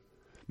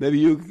 Maybe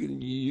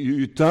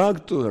you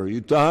talk to her,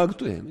 you talk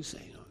to him, you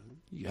say,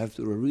 you have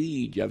to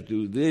read, you have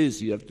to do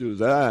this, you have to do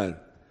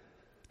that.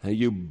 And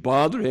you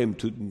bother him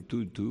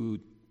to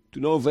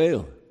no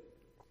avail.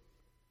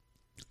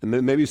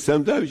 And maybe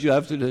sometimes you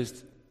have to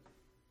just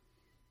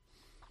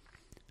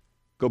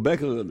go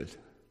back a little bit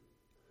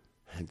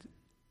and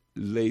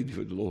lay it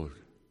before the Lord.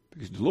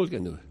 Because the Lord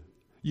can do it.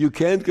 You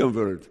can't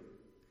convert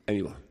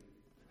anyone,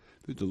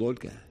 but the Lord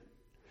can.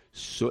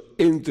 So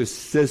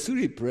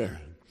intercessory prayer.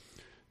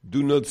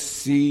 Do not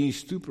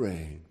cease to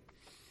pray.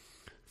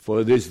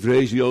 For this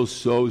grace we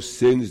also,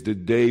 since the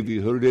day we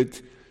heard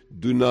it,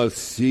 do not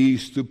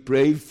cease to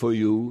pray for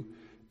you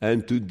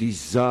and to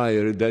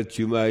desire that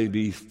you might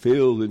be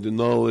filled with the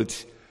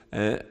knowledge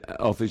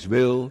of His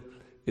will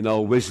in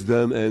all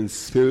wisdom and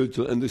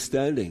spiritual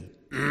understanding.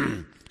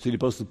 So the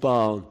Apostle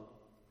Paul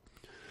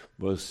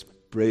was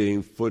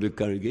praying for the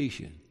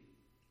congregation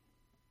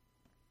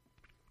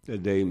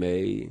that they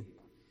may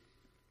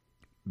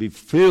be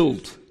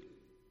filled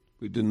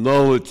with the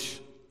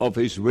knowledge of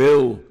His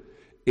will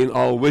in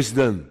all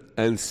wisdom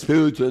and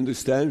spiritual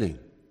understanding.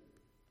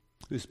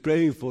 He's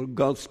praying for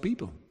God's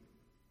people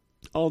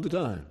all the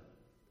time.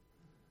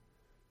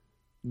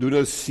 Do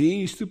not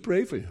cease to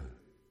pray for you.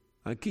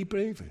 I keep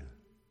praying for you.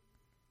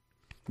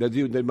 That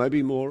there might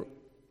be more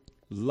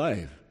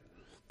life,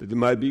 that there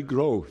might be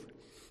growth,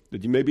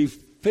 that you may be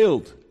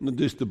filled, not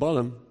just the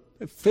bottom,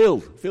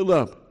 filled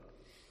up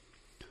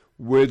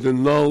with the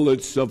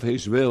knowledge of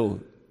His will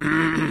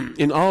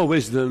in all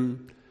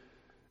wisdom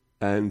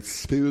and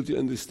spiritual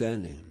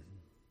understanding.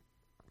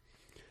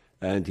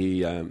 And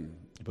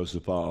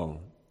Apostle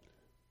Paul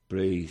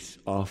prays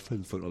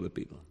often for other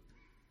people.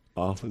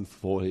 often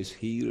for his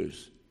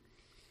hearers.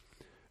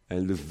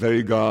 And the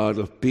very God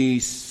of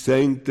peace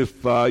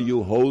sanctify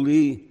you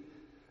wholly.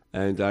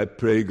 And I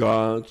pray,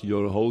 God,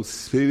 your whole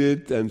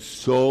spirit and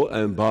soul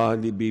and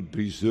body be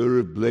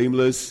preserved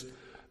blameless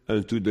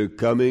unto the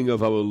coming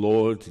of our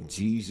Lord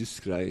Jesus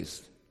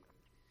Christ.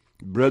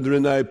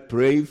 Brethren, I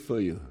pray for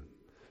you.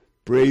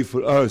 Pray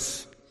for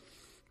us,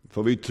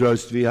 for we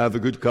trust we have a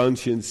good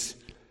conscience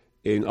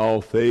in all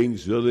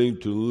things, willing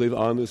to live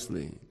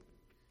honestly.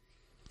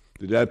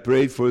 That I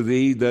pray for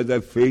thee, that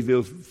thy faith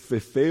will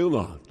fail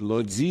not. The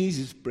Lord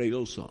Jesus prayed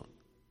also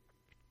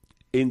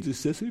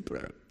intercessory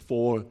prayer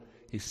for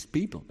his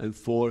people and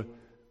for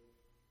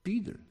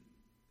Peter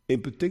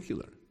in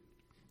particular,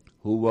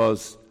 who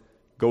was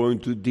going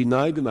to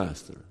deny the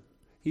Master.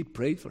 He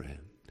prayed for him.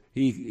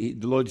 The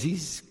Lord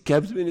Jesus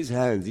kept him in his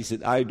hands. He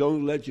said, I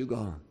don't let you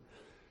go.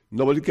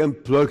 Nobody can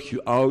pluck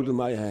you out of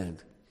my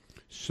hand.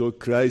 So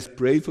Christ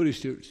prayed for his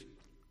church.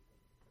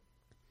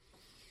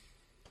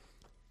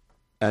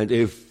 And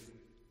if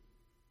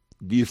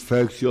the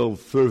effectual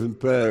fervent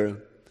prayer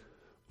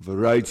of a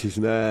righteous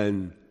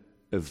man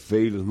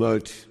availeth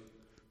much,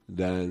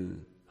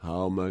 then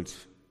how much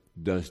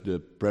does the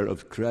prayer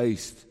of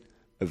Christ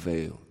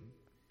avail?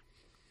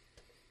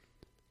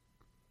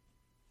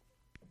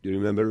 Do you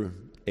remember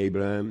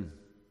Abraham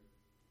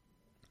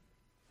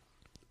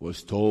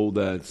was told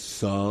that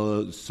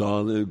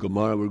Sodom and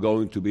Gomorrah were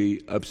going to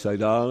be upside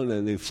down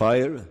and in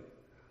fire?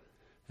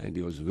 And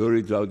he was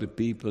worried about the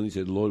people, and he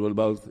said, Lord, what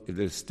about if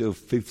there's still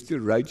 50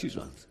 righteous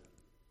ones?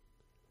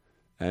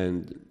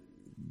 And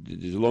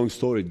there's a long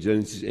story,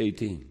 Genesis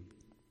 18.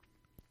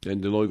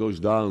 And the Lord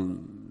goes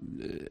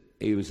down,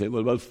 Abraham said, what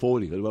about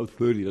 40, what about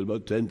 30, what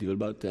about 20, what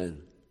about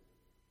 10?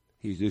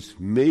 He's just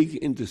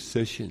making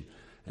intercession,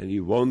 and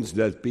he wants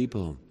that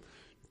people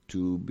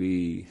to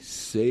be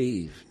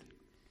saved.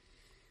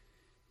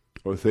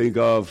 Or think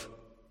of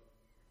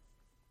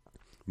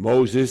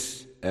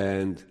Moses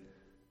and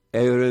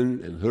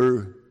Aaron and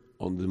Hur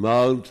on the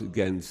mount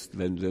during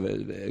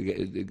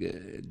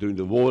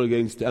the war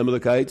against the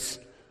Amalekites,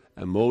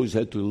 and Moses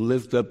had to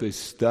lift up his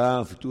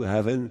staff to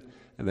heaven,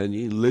 and when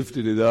he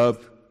lifted it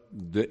up,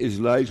 the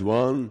Israelites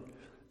won,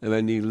 and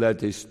when he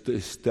let his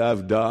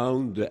staff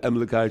down, the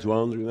Amalekites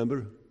won,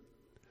 remember?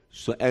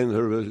 So and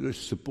Hur were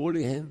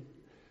supporting him,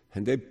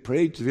 and they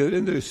prayed together,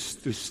 and they're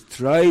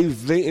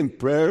striving in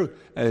prayer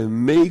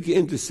and making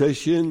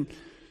intercession,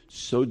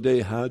 so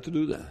they had to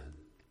do that.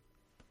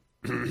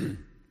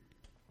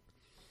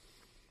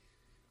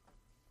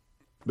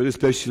 But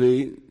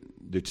especially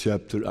the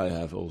chapter I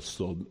have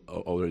also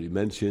already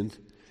mentioned,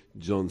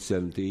 John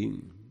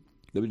 17.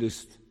 Let me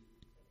just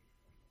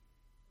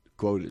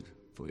quote it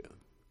for you.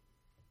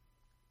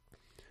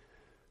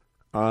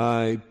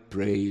 I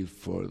pray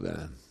for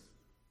them.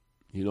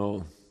 You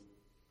know,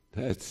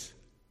 that's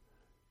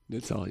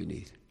all you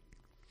need.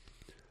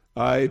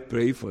 I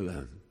pray for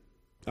them.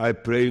 I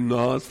pray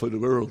not for the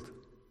world.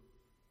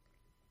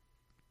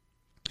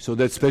 So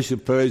that special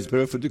prayer is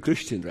prayer for the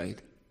Christian, right?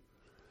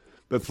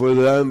 But for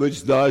them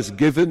which thou hast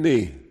given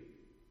me.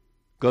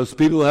 Because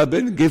people have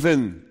been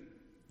given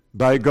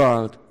by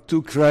God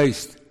to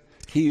Christ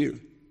here.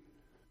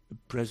 A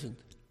present,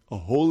 a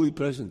holy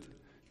present.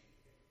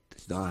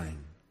 It's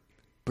thine.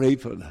 Pray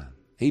for them.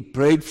 He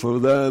prayed for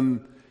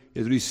them.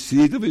 He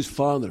received of his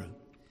Father.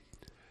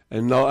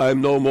 And now I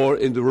am no more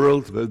in the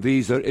world, but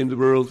these are in the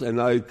world,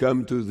 and I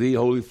come to thee,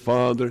 Holy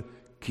Father.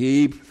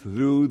 Keep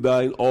through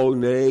thine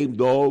own name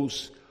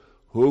those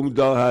whom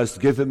thou hast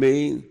given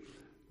me,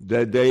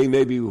 that they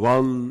may be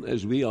one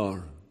as we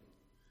are.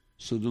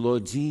 So the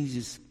Lord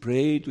Jesus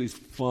prayed to his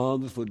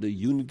Father for the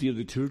unity of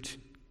the church.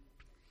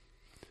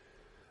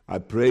 I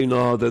pray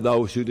now that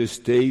thou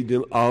shouldest take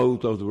them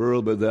out of the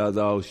world, but that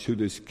thou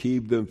shouldest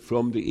keep them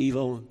from the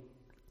evil.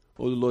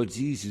 Oh, the Lord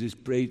Jesus has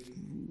prayed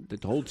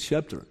that whole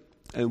chapter,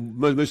 and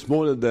much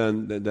more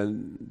than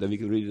we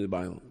can read in the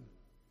Bible.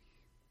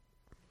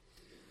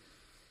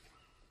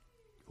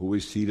 Who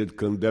is he that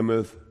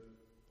condemneth?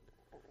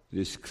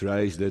 This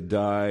Christ that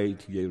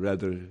died, yea,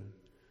 rather,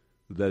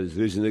 that is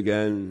risen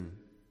again,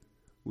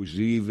 who is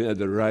even at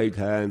the right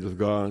hand of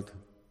God,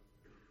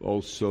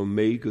 also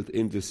maketh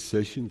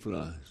intercession for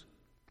us.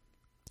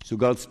 So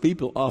God's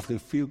people often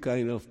feel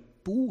kind of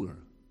poor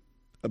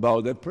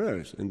about their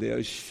prayers, and they are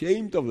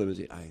ashamed of them and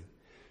say, I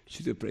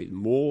should have prayed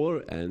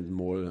more and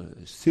more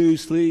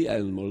seriously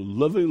and more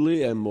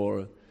lovingly and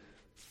more,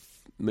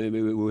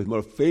 maybe with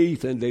more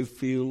faith, and they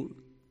feel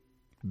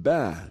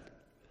bad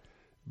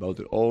about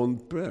their own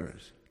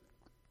prayers.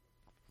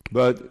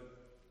 But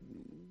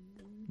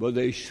what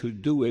they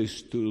should do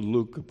is to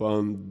look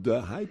upon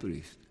the high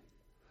priest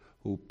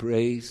who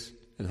prays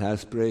and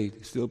has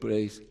prayed, still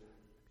prays,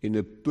 in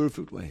a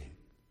perfect way.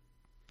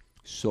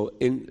 So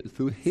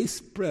through his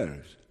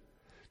prayers,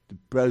 the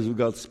prayers of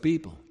God's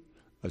people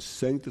are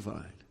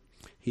sanctified.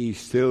 He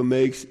still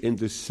makes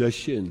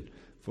intercession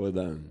for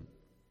them.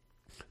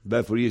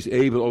 Therefore he is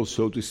able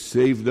also to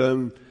save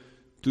them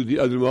to the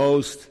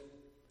uttermost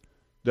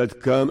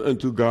that come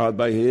unto God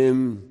by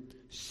him,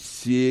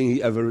 seeing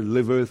he ever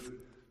liveth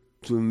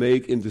to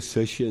make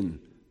intercession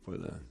for for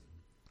that.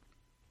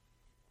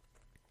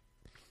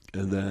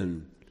 And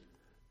then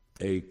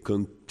a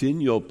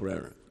continual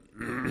prayer.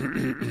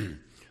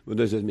 What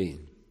does that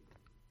mean?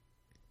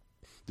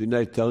 Didn't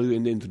I tell you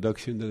in the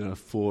introduction that there are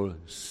 4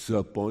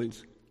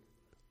 sub-points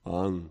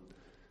on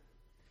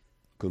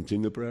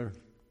continual prayer?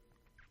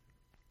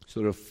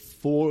 So there are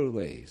 4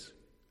 ways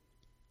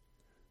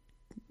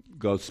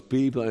God's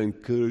people are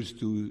encouraged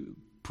to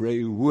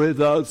pray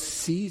without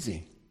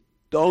ceasing.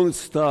 Don't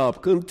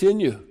stop,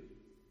 continue.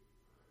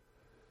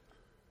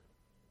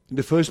 In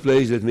the first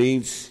place, that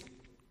means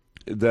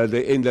that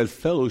they, in that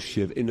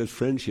fellowship, in that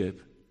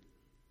friendship,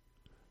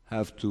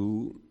 have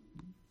to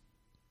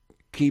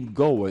keep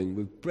going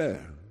with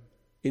prayer.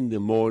 In the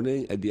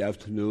morning, at the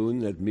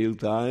afternoon, at meal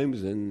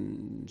times,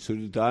 and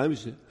certain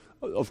times.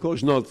 Of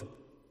course not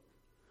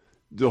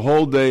the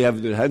whole day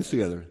having their hands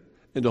together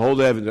and the whole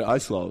day having their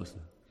eyes closed.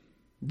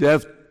 They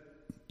have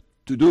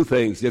to do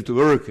things, they have to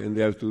work, and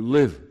they have to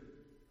live.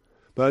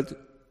 But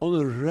on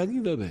a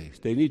regular basis,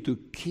 they need to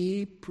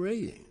keep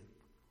praying.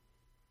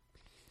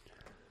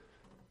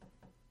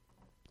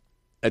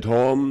 At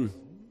home,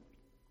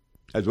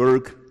 at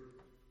work,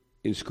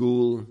 in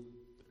school,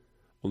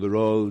 on the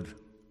road,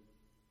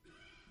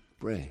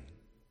 pray.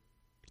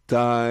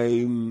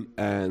 Time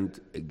and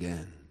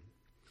again.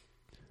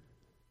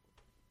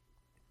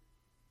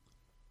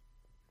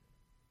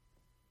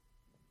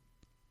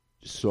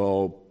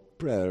 So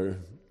prayer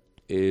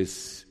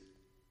is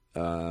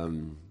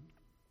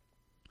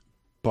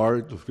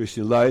part of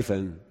Christian life,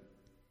 and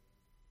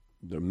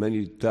there are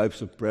many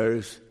types of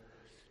prayers,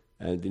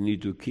 and they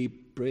need to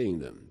keep praying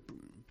them.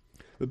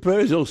 But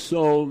prayer is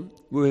also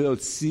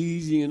without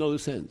ceasing in other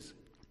sense.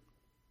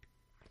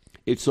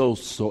 It's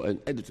also an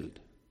attitude.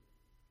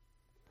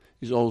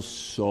 It's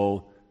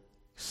also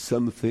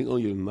something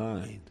on your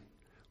mind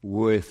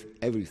with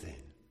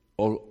everything,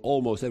 or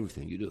almost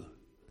everything you do.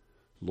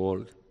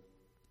 Lord,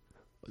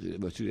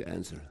 what should I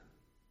answer?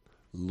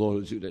 Lord,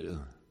 what should I do?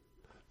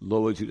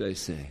 Lord, what should I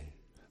say?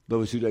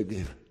 Lord, what should I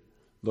give?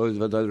 Lord,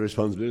 what are the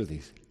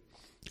responsibilities?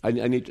 I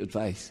need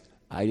advice.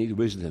 I need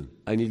wisdom.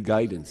 I need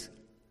guidance.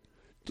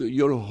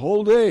 Your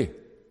whole day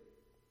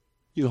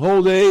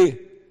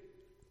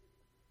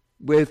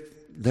with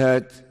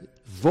that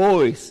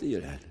voice in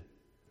your head.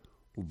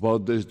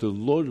 What does the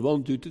Lord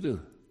want you to do?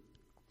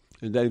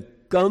 And then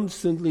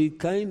constantly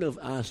kind of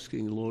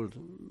asking, Lord,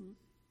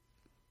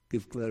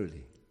 give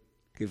clarity.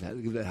 Give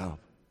that help.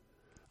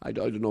 I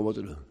don't know what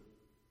to do.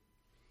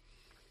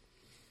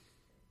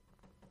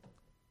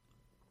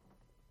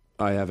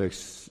 I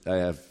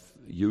have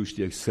used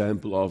the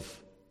example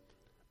of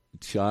a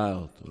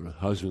child or a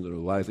husband or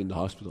a wife in the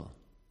hospital.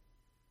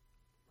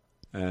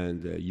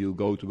 And you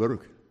go to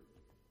work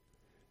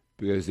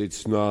because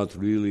it's not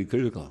really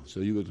critical.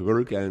 So you go to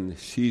work and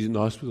she's in the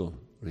hospital,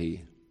 or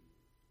he.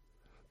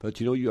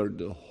 But you know, you're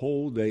the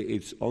whole day,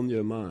 it's on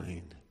your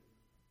mind.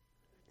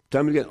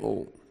 Time again,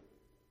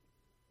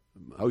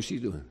 how's she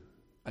doing?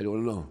 I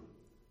don't know.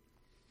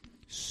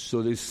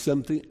 So there's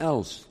something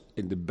else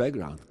in the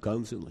background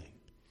constantly.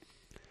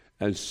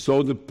 And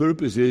so the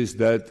purpose is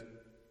that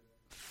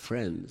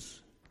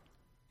friends,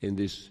 in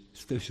this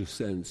special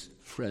sense,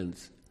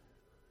 friends,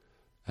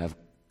 have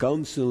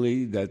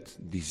constantly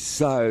that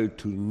desire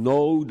to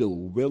know the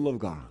will of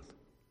God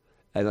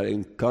and are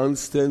in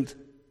constant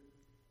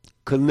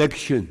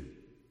connection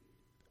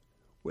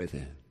with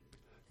Him.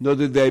 Not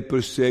that they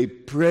per se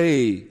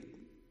pray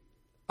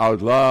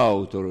out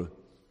loud or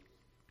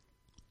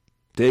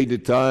take the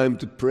time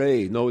to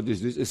pray. No,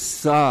 there's a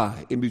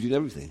sigh in between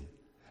everything,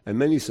 and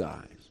many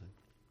sighs.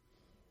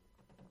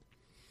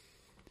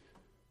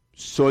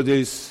 So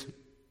this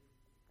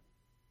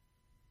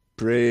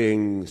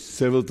praying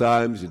several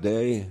times a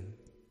day.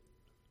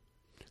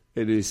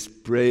 It is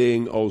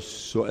praying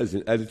also as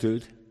an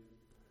attitude.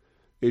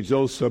 It's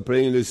also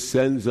praying in the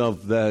sense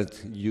of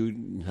that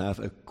you have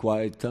a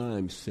quiet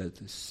time set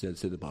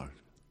apart.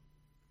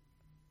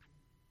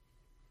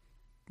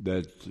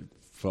 That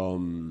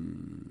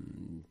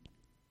from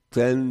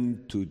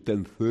 10 to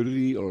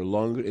 10:30 or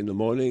longer in the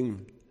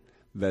morning,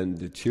 when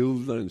the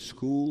children are in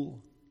school,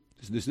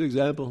 this is an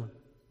example,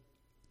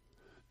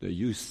 that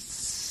you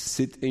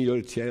sit in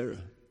your chair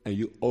and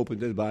you open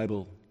the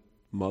Bible,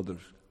 mother.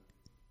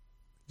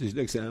 This is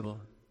an example.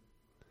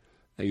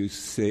 And you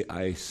say,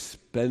 I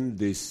spend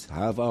this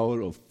half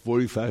hour or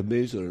 45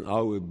 minutes or an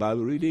hour with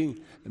Bible reading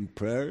and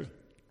prayer.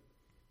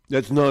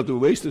 That's not a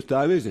waste of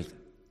time, is it?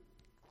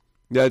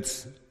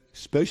 That's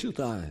special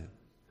time,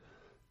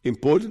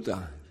 important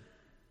time.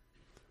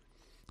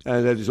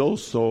 And that is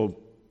also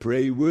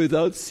pray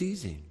without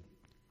ceasing.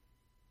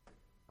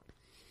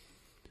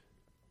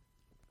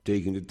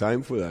 Taking the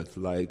time for that,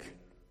 like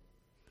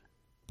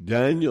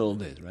Daniel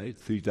did, right?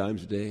 3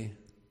 times a day.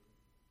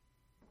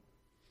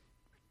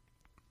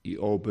 He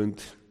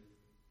opened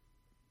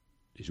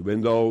his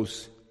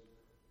windows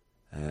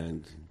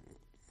and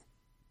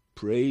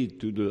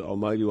prayed to the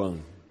Almighty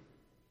One.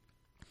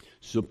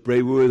 So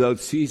pray without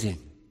ceasing.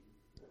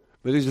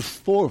 But there's a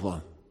fourth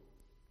one.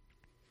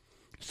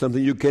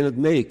 Something you cannot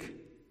make.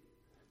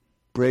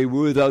 Pray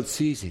without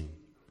ceasing.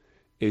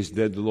 is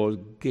that the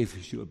Lord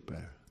gives you a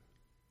prayer.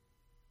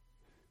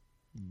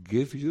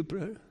 Gives you a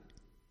prayer?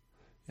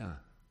 Yeah.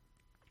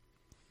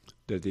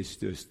 That is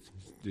just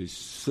there's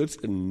such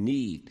a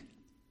need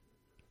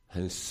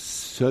and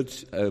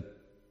such a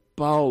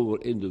power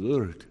in the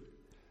Word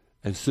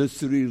and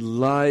such a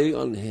relying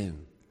on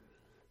Him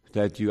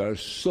that you are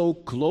so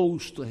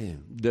close to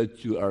Him,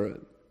 that you are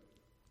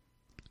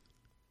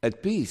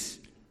at peace,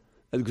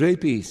 at great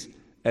peace,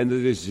 and there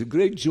is a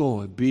great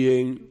joy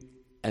being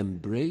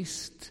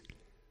embraced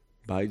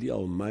by the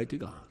Almighty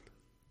God,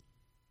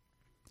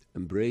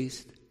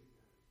 embraced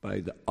by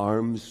the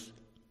arms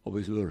of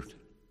His Word,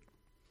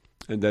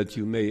 and that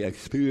you may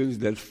experience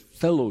that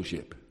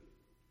fellowship.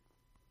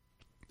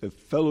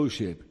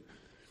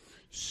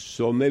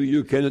 So maybe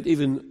you cannot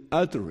even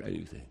utter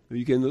anything.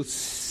 You cannot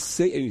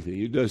say anything.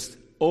 You're just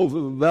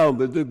overwhelmed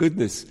with the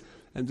goodness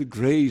and the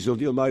grace of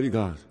the Almighty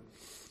God.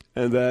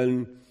 And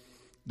then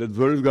that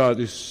Word of God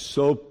is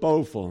so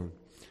powerful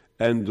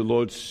and the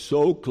Lord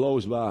so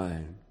close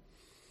by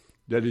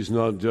that is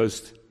not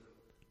just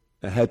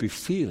a happy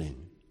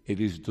feeling. It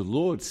is the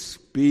Lord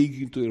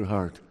speaking to your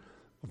heart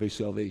of His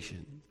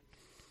salvation.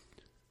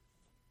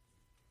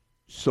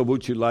 So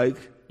would you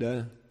like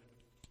that?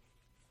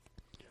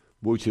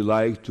 Would you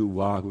like to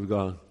walk with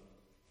God?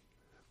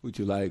 Would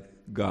you like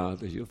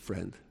God as your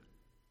friend?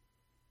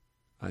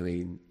 I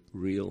mean,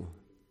 real,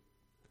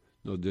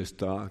 not just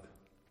talk.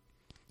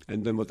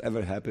 And then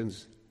whatever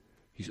happens,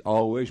 He's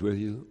always with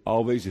you,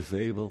 always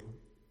available,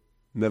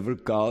 never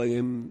calling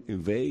Him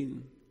in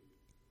vain.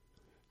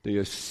 Then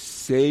you're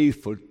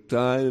saved for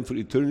time, for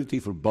eternity,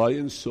 for body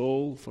and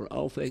soul, for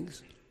all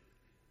things.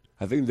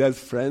 Having that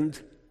friend,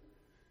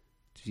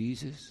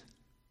 Jesus,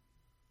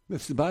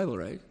 that's the Bible,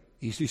 right?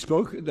 He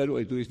spoke that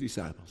way to His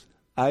disciples.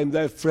 I am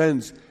thy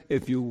friend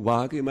if you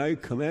walk in my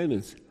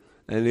commandments.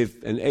 And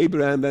if in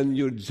Abraham, then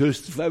you're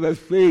justified by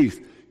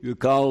faith, you're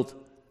called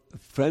a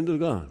friend of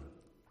God.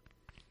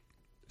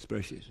 It's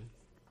precious.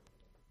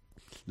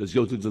 Let's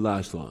go to the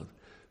last one.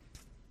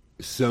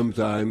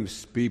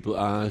 Sometimes people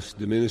ask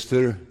the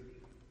minister,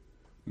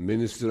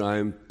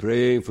 I'm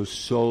praying for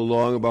so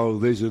long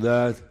about this or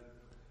that,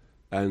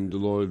 and the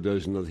Lord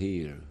does not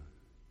hear.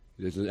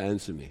 He doesn't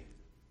answer me.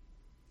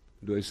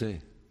 What do I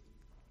say?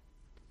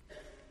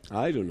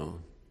 I don't know.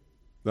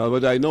 Well,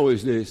 what I know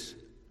is this.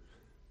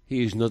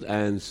 He is not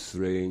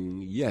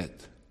answering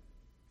yet.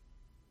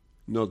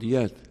 Not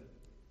yet.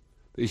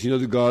 Is He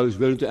not a God who is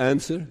willing to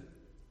answer?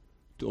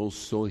 To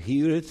also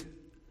hear it,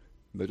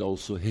 but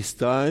also His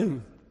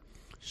time.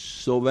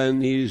 So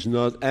when He is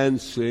not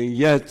answering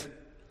yet,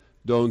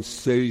 don't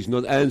say He's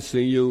not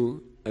answering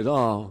you at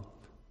all.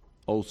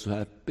 Also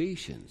have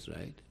patience,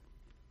 right?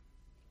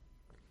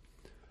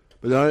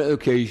 But there are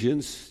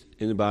occasions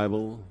in the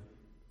Bible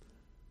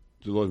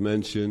the Lord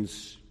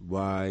mentions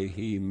why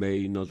He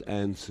may not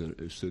answer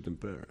a certain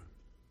prayer.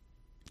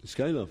 It's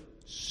kind of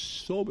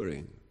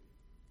sobering,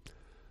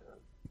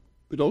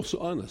 but also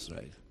honest,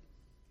 right?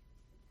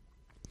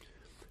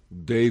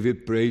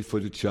 David prayed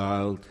for the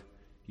child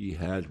he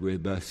had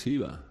with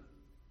Bathsheba.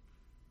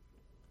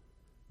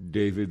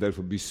 David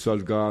therefore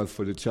besought God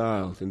for the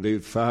child, and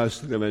David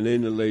fasted and went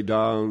in and lay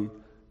down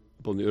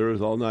upon the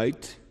earth all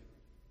night.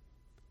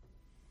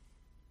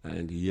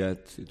 And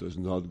yet it was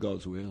not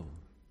God's will.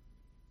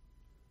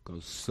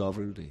 God's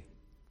sovereignty.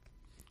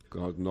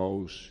 God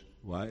knows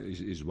why,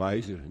 is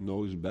wiser,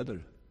 knows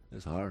better.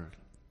 It's hard.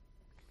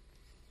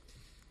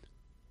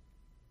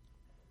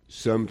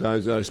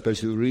 Sometimes there are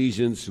special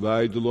reasons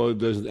why the Lord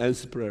doesn't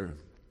answer prayer.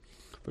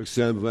 For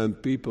example, when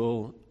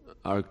people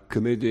are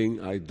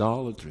committing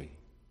idolatry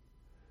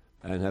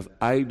and have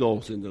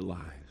idols in their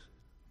lives.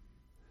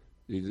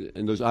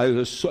 And those idols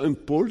are so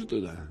important to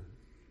them.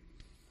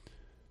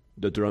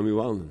 Deuteronomy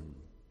 1.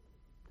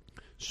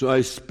 So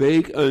I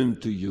spake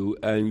unto you,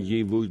 and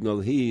ye would not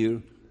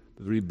hear,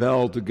 but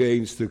rebelled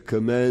against the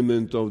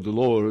commandment of the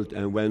Lord,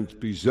 and went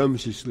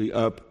presumptuously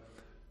up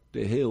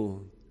the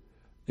hill.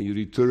 And you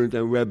returned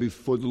and wept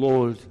before the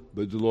Lord,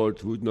 but the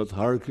Lord would not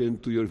hearken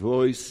to your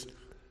voice,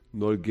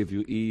 nor give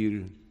you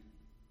ear,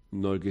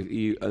 nor give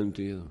ear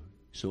unto you.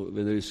 So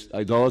when there is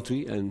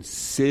idolatry and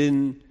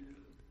sin,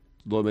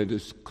 the Lord may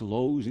just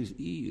close His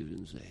ears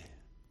and say,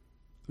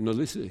 I'm not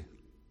listening.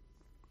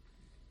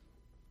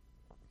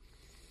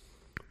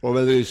 Or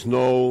when there is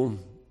no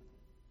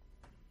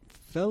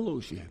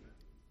fellowship,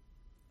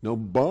 no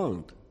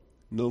bond,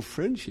 no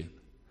friendship,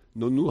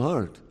 no new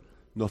heart,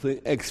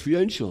 nothing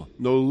experiential,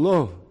 no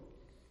love,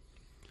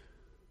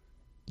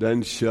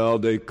 then shall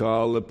they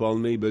call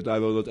upon me, but I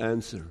will not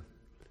answer.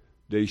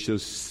 They shall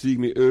seek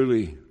me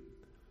early,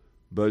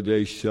 but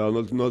they shall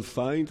not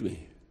find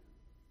me.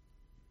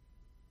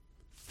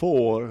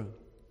 For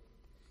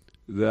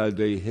that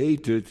they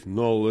hated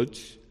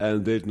knowledge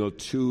and did not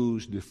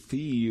choose the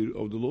fear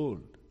of the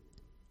Lord.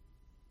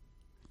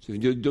 So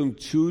you don't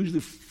choose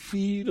the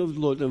fear of the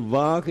Lord and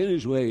walk in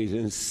His ways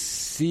and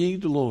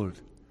seek the Lord.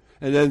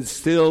 And then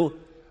still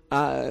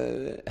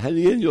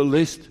handing in your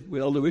list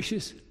with all the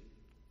wishes.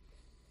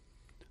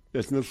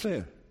 That's not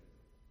fair.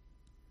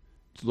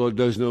 The Lord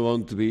does not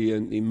want to be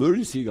an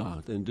emergency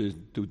God and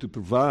to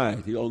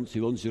provide. He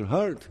wants your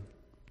heart.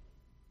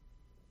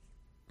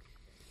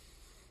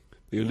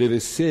 If you live in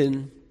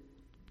sin,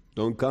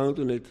 don't count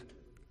on it.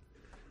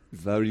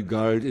 If I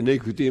regard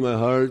iniquity in my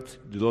heart,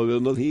 the Lord will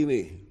not hear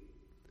me.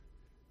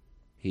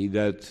 He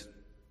that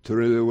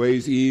turneth away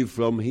his ear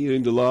from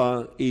hearing the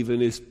law, even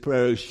his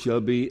prayers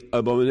shall be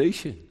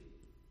abomination.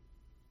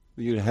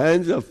 When your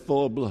hands are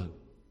full of blood,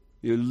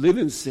 you live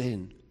in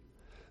sin,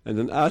 and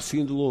then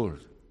asking the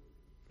Lord,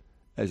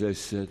 as I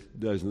said,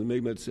 does not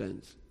make much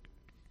sense.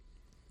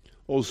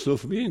 Also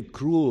for being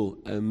cruel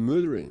and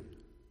murdering.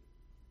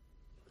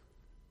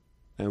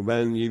 And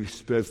when ye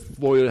spread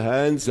forth your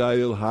hands, I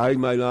will hide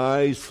mine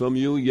eyes from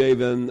you. Yea,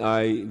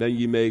 when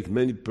ye make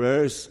many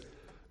prayers,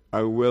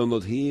 I will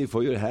not hear,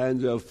 for your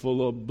hands are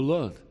full of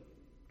blood.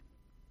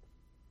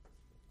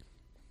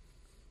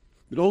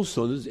 But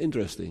also, this is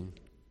interesting.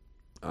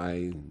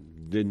 I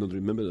did not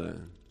remember that.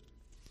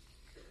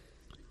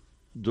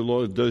 The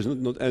Lord does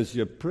not answer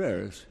your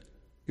prayers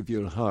if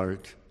your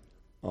heart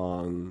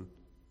on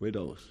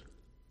widows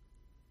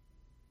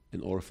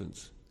and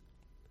orphans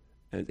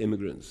and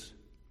immigrants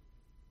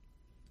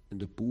and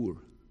the poor.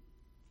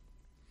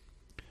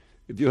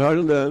 If you're hard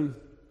on them,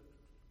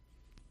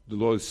 the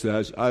Lord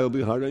says, I will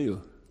be hard on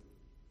you.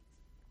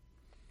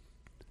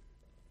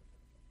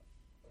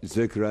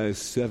 Zechariah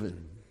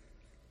 7.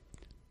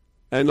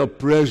 And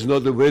oppress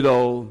not the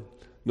widow,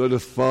 nor the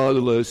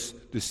fatherless,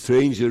 the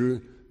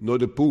stranger, nor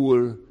the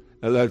poor,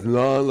 and let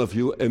none of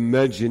you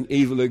imagine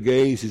evil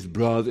against his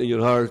brother in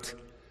your heart.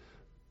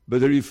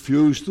 But they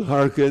refuse to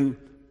hearken,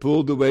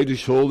 pulled away the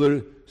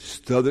shoulder,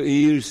 stop their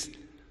ears,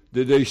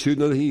 that they should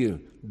not hear.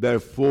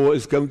 Therefore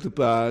it come to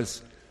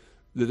pass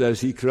that as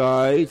he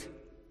cried,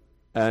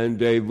 and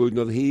they would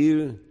not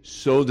hear,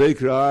 so they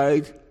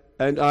cried,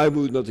 and I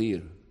would not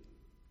hear,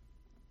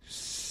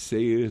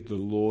 saith the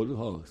Lord of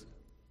hosts.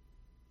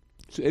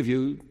 So if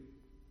you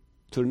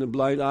turn a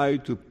blind eye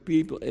to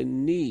people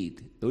in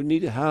need, who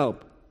need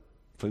help,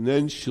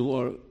 financial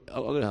or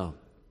other help,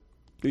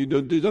 you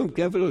don't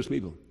care for those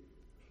people.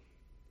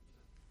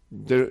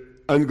 They're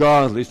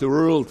ungodly, it's the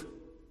world.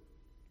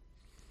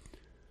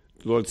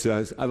 The Lord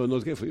says, I will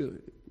not care for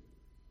you.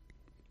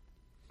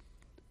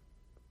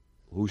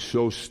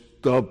 Whoso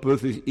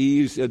stoppeth his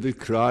ears at the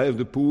cry of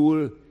the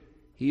poor,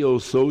 he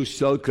also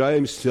shall cry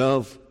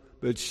himself,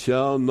 but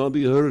shall not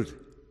be heard.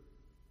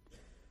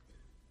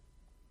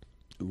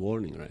 A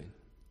warning, right?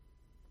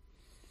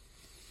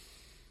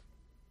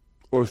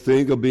 Or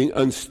think of being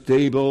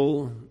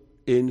unstable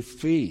in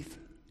faith.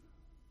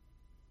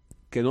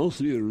 Can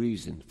also be a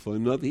reason for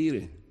not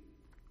hearing.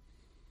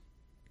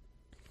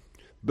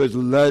 But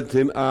let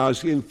him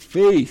ask in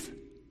faith,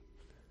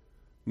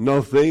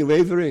 nothing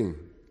wavering.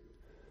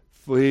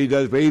 For he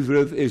that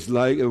wavereth is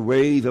like a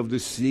wave of the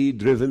sea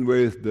driven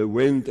with the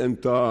wind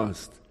and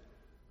tossed.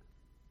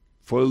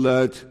 For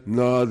let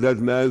not that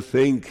man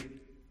think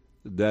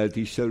that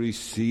he shall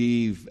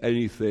receive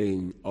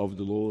anything of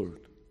the Lord.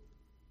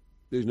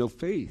 There's no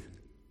faith.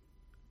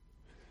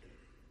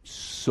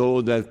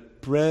 So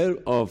that prayer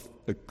of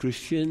a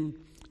Christian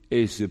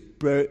is a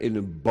prayer in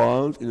a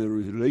bond, in a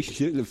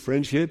relationship, in a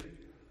friendship.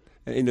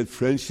 And in that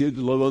friendship,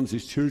 the Lord wants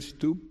His church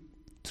to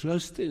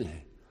trust in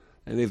it.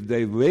 And if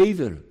they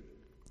waver,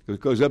 it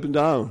goes up and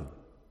down.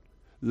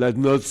 Let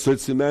not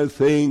such a man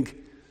think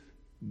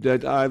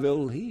that I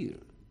will hear.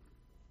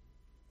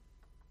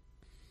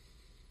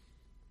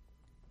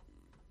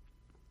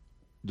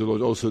 The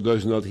Lord also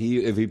does not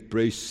hear if he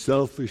prays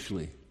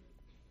selfishly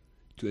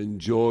to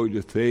enjoy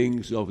the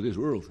things of this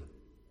world.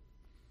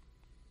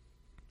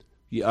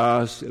 Ye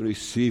ask and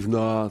receive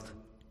not,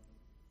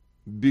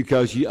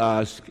 because ye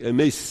ask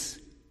amiss,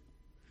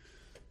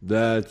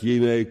 that ye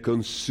may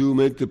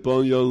consume it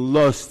upon your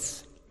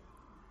lusts.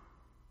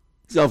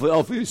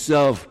 Offer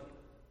yourself.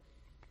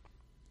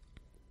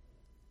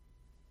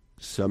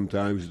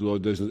 Sometimes the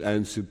Lord does not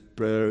answer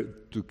prayer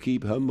to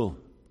keep humble.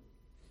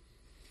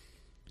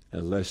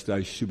 And lest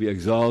I should be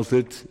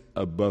exalted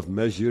above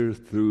measure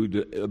through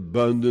the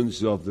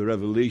abundance of the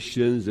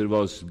revelations, there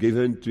was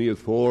given to me a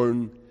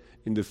thorn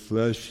in the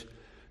flesh,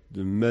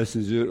 the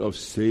messenger of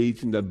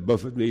Satan that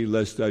buffeted me,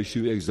 lest I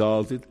should be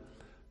exalted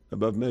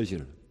above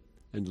measure.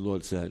 And the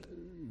Lord said,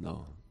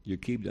 no, you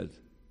keep that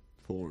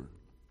thorn.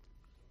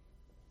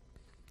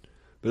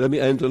 But let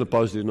me end on a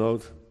positive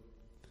note.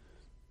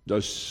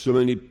 There's so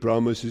many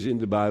promises in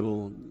the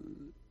Bible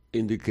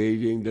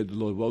indicating that the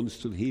Lord wants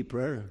to hear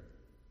prayer.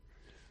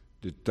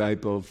 The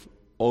type of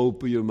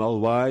open your mouth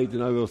wide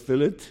and I will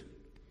fill it.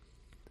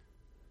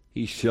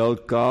 He shall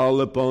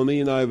call upon me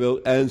and I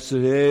will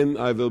answer him.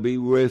 I will be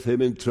with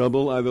him in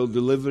trouble. I will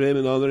deliver him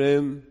and honor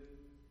him.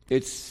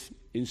 It's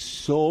in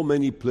so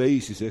many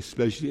places,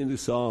 especially in the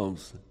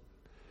Psalms.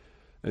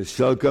 And it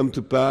shall come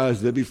to pass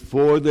that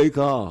before they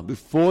call,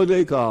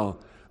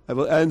 I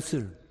will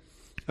answer.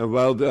 And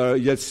while they are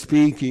yet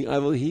speaking, I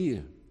will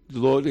hear. The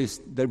Lord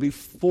is there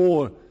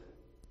before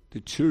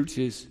the church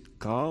is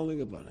calling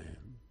upon him.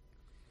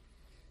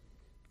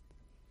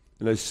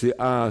 And I say,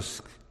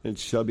 ask and it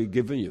shall be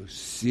given you.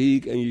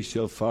 Seek, and you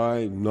shall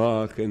find.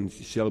 Knock, and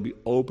it shall be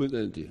opened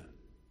unto you.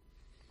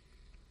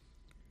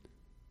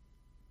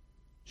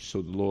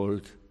 So the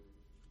Lord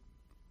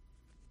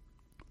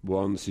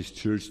wants His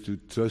church to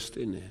trust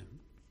in Him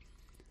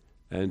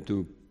and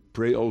to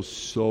pray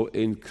also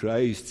in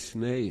Christ's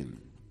name.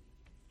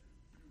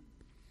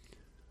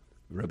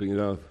 Wrapping it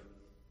up.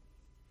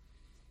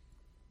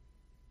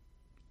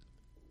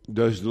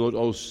 Does the Lord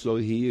also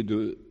hear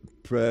the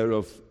prayer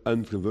of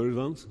unconverted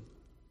ones?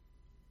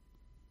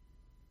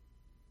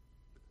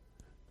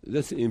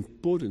 That's an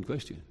important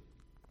question.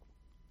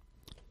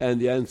 And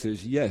the answer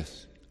is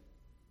yes.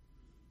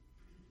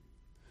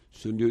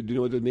 So do you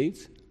know what that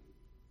means?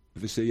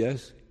 If we say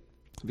yes?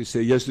 If we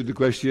say yes to the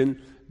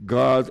question,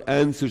 God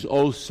answers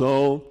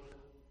also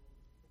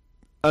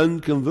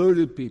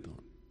unconverted people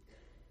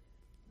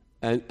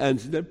and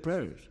answers their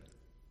prayers.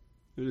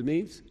 You know what it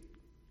means?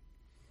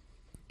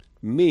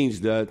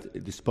 Means that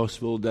it is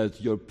possible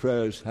that your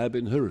prayers have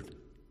been heard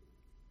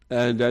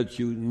and that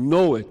you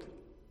know it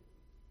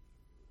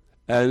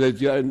and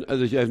that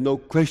you have no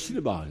question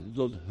about it. The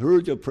Lord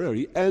heard your prayer.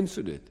 He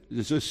answered it. It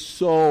is just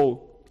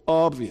so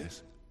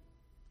obvious.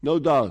 No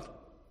doubt.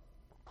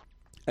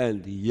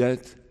 And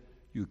yet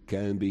you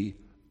can be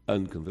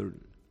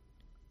unconverted.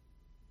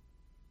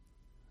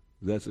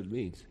 That's what it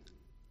means.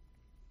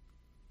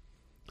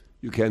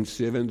 You can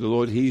say, when the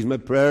Lord hears my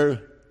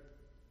prayer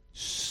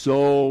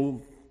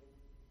so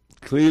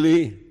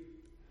clearly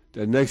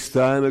that next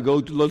time I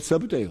go to the Lord's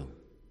Supper table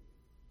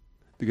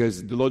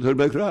because the Lord heard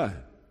my cry.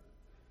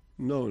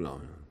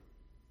 No.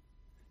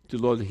 The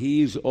Lord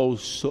hears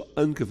also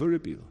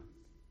unconverted people.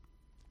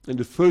 And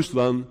the first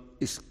one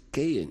is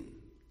Cain.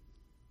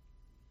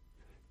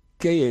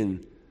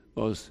 Cain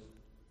was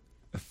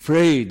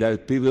afraid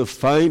that people will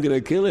find him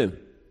and kill him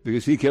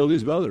because he killed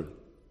his brother.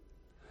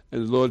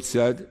 And the Lord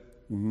said,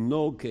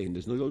 no, Cain,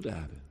 that's not going to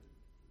happen.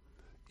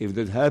 If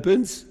that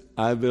happens,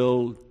 I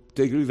will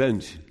take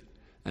revenge.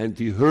 And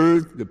he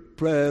heard the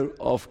prayer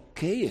of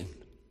Cain.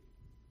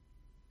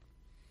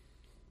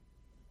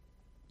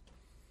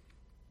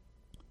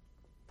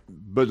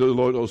 But the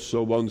Lord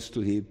also wants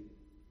to hear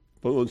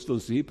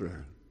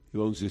prayer. He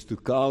wants us to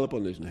call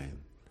upon His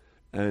name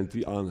and to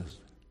be honest.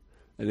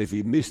 And if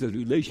we miss that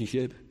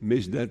relationship,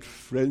 miss that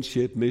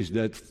friendship, miss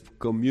that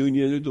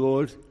communion with the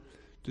Lord,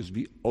 just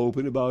be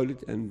open about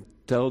it and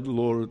tell the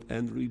Lord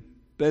and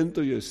repent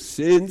of your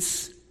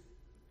sins.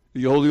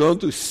 If you're holding on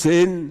to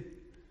sin,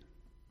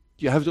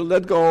 you have to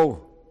let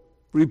go.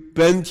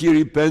 Repent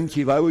ye,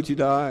 why would you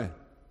die?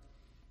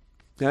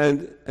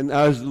 And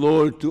ask the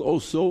Lord to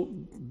also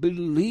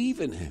believe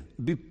in Him.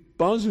 Be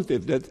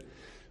positive. That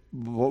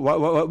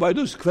why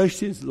those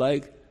questions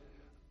like,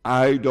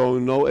 I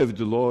don't know if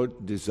the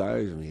Lord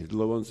desires me, if the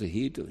Lord wants to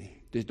hear to me.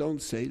 Just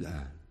don't say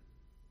that.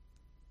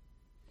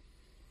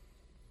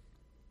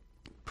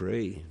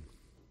 Pray.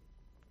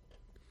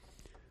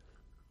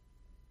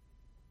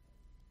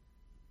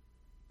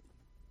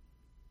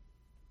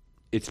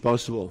 It's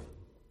possible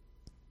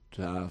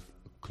to have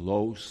a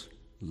close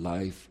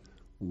life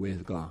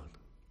with God.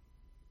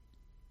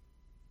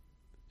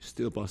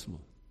 Still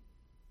possible.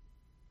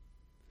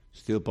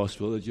 Still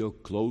possible that you're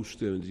close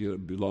to Him, that you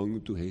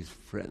belong to His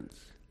friends.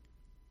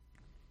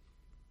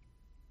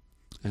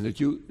 And that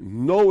you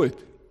know it,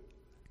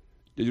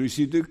 that you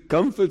receive the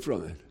comfort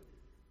from it.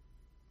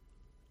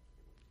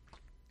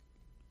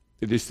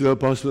 It is still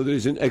possible there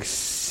is an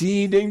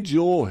exceeding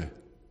joy.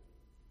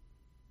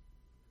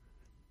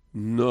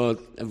 Not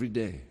every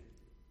day,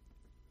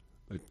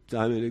 but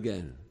time and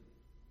again.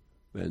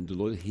 When the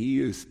Lord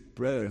hears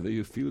prayer, when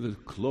you feel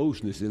that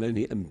closeness and then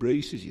He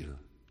embraces you.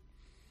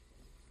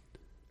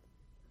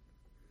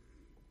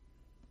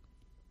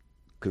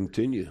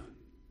 Continue.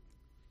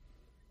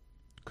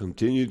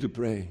 Continue to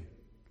pray.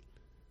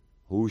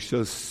 Who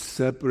shall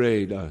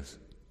separate us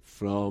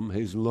from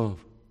His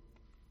love?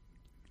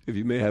 If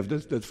you may have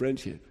that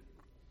friendship.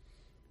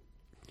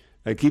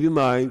 And keep in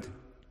mind,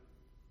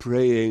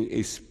 praying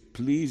is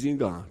pleasing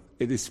God.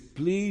 It is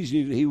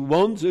pleasing. He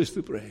wants us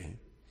to pray.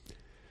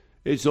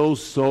 It's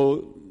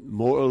also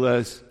more or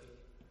less,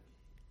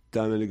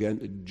 time and again,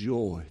 a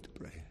joy to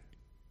pray.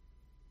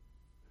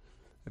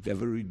 Have you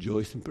ever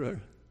rejoiced in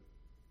prayer?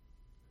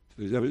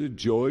 Is there ever a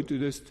joy to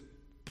just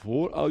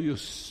pour out your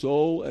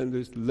soul and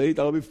just lay it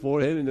out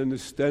before Him and then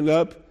just stand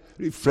up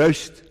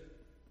refreshed? It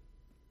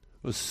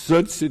was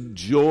such a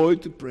joy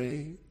to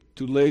pray,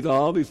 to lay it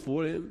all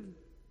before Him.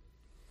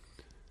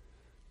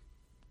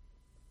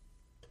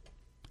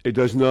 It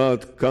does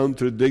not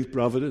contradict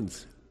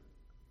providence.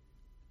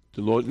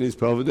 The Lord in His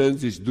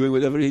providence is doing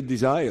whatever He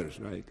desires,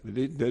 right? But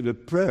the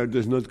prayer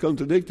does not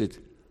contradict it.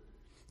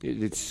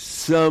 It's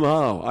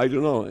somehow, I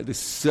don't know, it is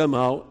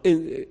somehow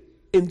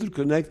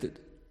interconnected.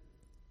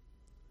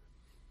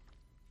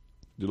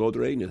 The Lord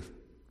reigneth,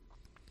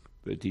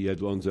 but He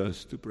yet wants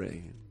us to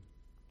pray.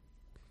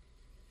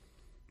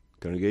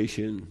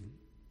 Congregation,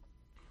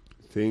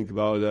 think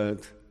about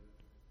that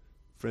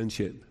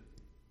friendship.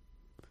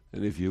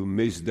 And if you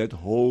miss that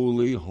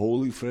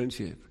holy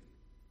friendship,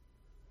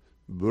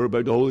 birthed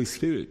by the Holy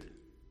Spirit,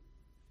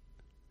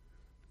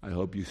 I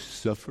hope you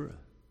suffer.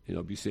 I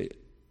hope you say,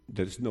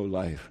 there's no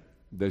life.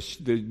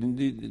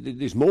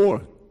 There's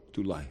more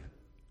to life.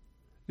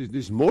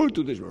 There's more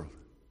to this world.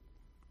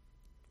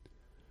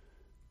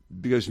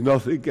 Because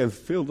nothing can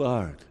fill the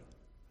heart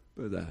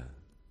but that.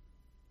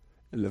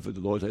 And that's what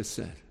the Lord has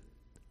said.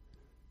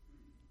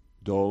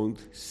 Don't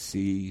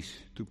cease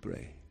to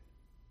pray.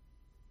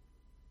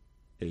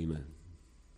 Amen.